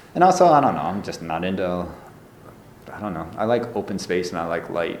 And also, I don't know, I'm just not into... I don't know. I like open space and I like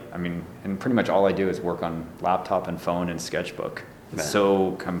light. I mean, and pretty much all I do is work on laptop and phone and sketchbook. It's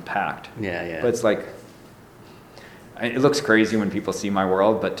so compact. Yeah. But it's like, it looks crazy when people see my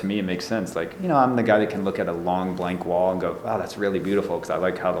world, but to me it makes sense. Like, I'm the guy that can look at a long blank wall and go, wow, that's really beautiful, because I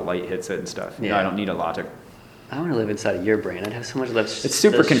like how the light hits it and stuff. I don't need a logic. I want to live inside of your brain. I'd have so much less. It's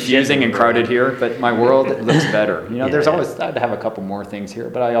super confusing and crowded here, but my world looks better. There's always, I'd have a couple more things here,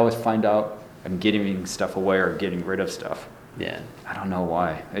 but I always find out I'm giving stuff away or getting rid of stuff. Yeah. I don't know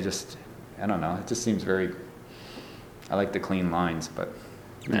why. I don't know. It just seems very, I like the clean lines, but,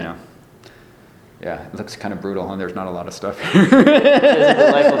 yeah, it looks kind of brutal, and there's not a lot of stuff here. There's a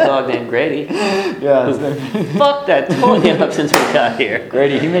delightful dog named Grady. Yeah. Fuck that, totally up since we got here.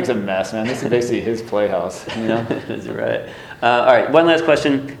 Grady, he makes a mess, man. This is basically his playhouse, That's right. All right, one last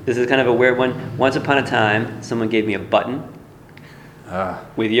question. This is kind of a weird one. Once upon a time, someone gave me a button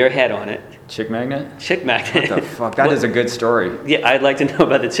with your head on it. Chick magnet? Chick magnet. What the fuck? That is a good story. Yeah, I'd like to know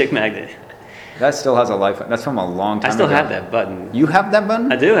about the chick magnet. That still has a life. That's from a long time ago. I still have that button. You have that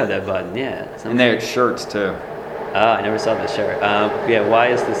button? I do have that button, yeah. And they had shirts too. I never saw this shirt. Why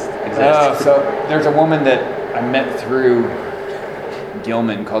does this exist? So there's a woman that I met through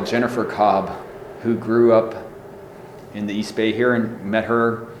Gilman called Jennifer Cobb, who grew up in the East Bay here, and met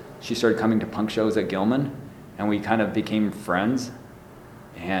her. She started coming to punk shows at Gilman, and we kind of became friends.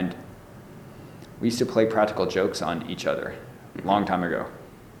 And we used to play practical jokes on each other a long time ago.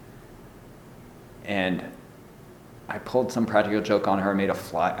 And I pulled some practical joke on her, made a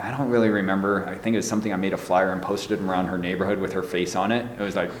flyer. I don't really remember. I think it was something I made a flyer and posted it around her neighborhood with her face on it. It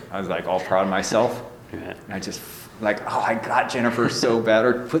was like, I was like all proud of myself. Yeah. And I just like, oh, I got Jennifer so bad.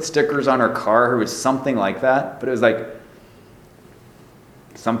 Or put stickers on her car. It was something like that. But it was like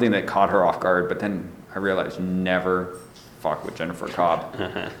something that caught her off guard. But then I realized never fuck with Jennifer Cobb.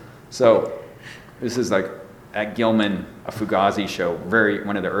 So this is like at Gilman, a Fugazi show,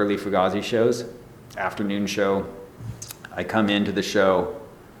 one of the early Fugazi shows. Afternoon show. I come into the show,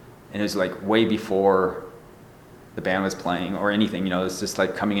 and it was like way before the band was playing or anything. It's just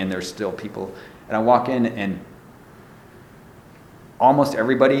like coming in, there's still people. And I walk in, and almost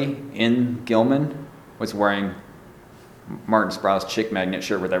everybody in Gilman was wearing Martin Sprouse chick magnet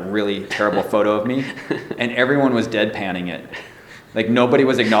shirt with a really terrible photo of me, and everyone was deadpanning it. Like, nobody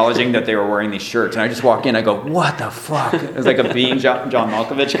was acknowledging that they were wearing these shirts. And I just walk in, I go, what the fuck? It was like a being John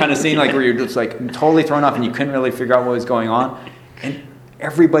Malkovich kind of scene, like where you're just like totally thrown off and you couldn't really figure out what was going on. And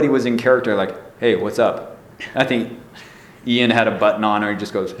everybody was in character, like, hey, what's up? I think Ian had a button on, or he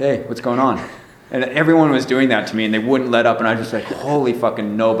just goes, hey, what's going on? And everyone was doing that to me, and they wouldn't let up. And I was just like, holy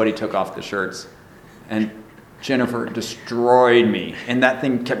fucking, nobody took off the shirts. And Jennifer destroyed me. And that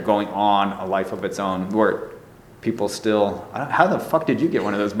thing kept going on a life of its own, where people still, how the fuck did you get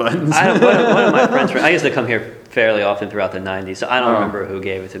one of those buttons? One of my friends, I used to come here fairly often throughout the 90s, so I don't remember who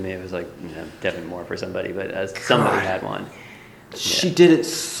gave it to me. It was like Devin Moore for somebody, but somebody had one. She did it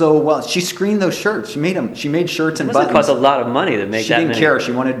so well. She screened those shirts. She made them. She made shirts and buttons. It cost a lot of money to make that many. She didn't care.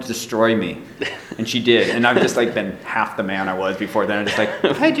 She wanted to destroy me. And she did. And I've just like been half the man I was before then. I'm just like,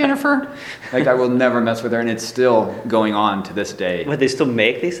 hi, Jennifer. Like, I will never mess with her. And it's still going on to this day. What, they still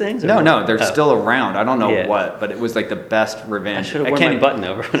make these things? No, they're still around. I don't know what, but it was like the best revenge. I should have worn my button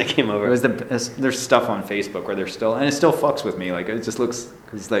over when I came over. It was there's stuff on Facebook where they're still, and it still fucks with me. Like, it just looks,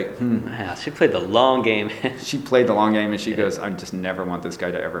 it's like, Yeah, she played the long game. She played the long game, and she goes, I just never want this guy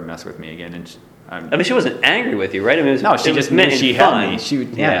to ever mess with me again. And she wasn't angry with you, right? I mean, she just meant she fun. had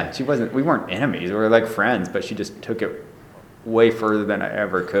me. She wasn't. We weren't enemies. We were like friends, but she just took it way further than I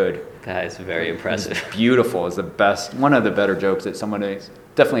ever could. That is very impressive. It's beautiful. It's the best. One of the better jokes that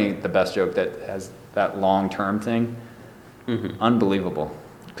definitely the best joke that has that long-term thing. Mm-hmm. Unbelievable.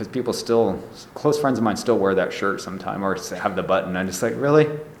 Because people still, close friends of mine still wear that shirt sometime, or have the button. I'm just like, really?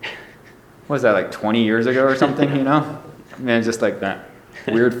 What was that, like 20 years ago or something, I mean, it's just like that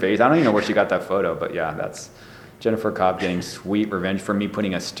weird face. I don't even know where she got that photo, but yeah, that's Jennifer Cobb getting sweet revenge for me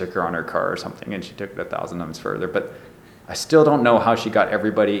putting a sticker on her car or something, and she took it 1,000 times further. But I still don't know how she got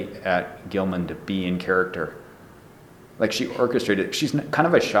everybody at Gilman to be in character. Like, she orchestrated, she's kind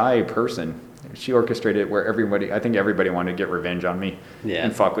of a shy person. She orchestrated it where I think everybody wanted to get revenge on me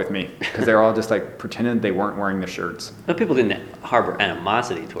and fuck with me, because they're all just like pretending they weren't wearing the shirts. But people didn't harbor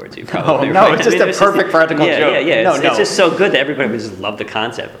animosity towards you, probably. No, right? It's just a perfect practical joke. Yeah. It's just so good that everybody would just love the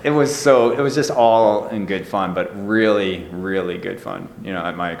concept. It was just all in good fun, but really, really good fun,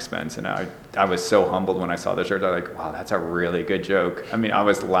 at my expense. And I was so humbled when I saw the shirt. I was like, wow, that's a really good joke. I mean, I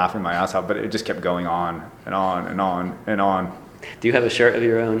was laughing my ass off, but it just kept going on and on and on and on. Do you have a shirt of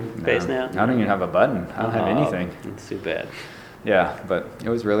your own face now? I don't even have a button. I don't have anything. It's too bad. Yeah, but it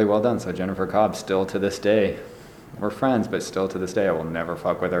was really well done. So Jennifer Cobb, still to this day, we're friends, but still to this day, I will never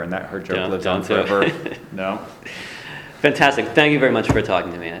fuck with her, and her joke lives on forever. No. Fantastic. Thank you very much for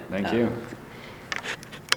talking to me. Thank you.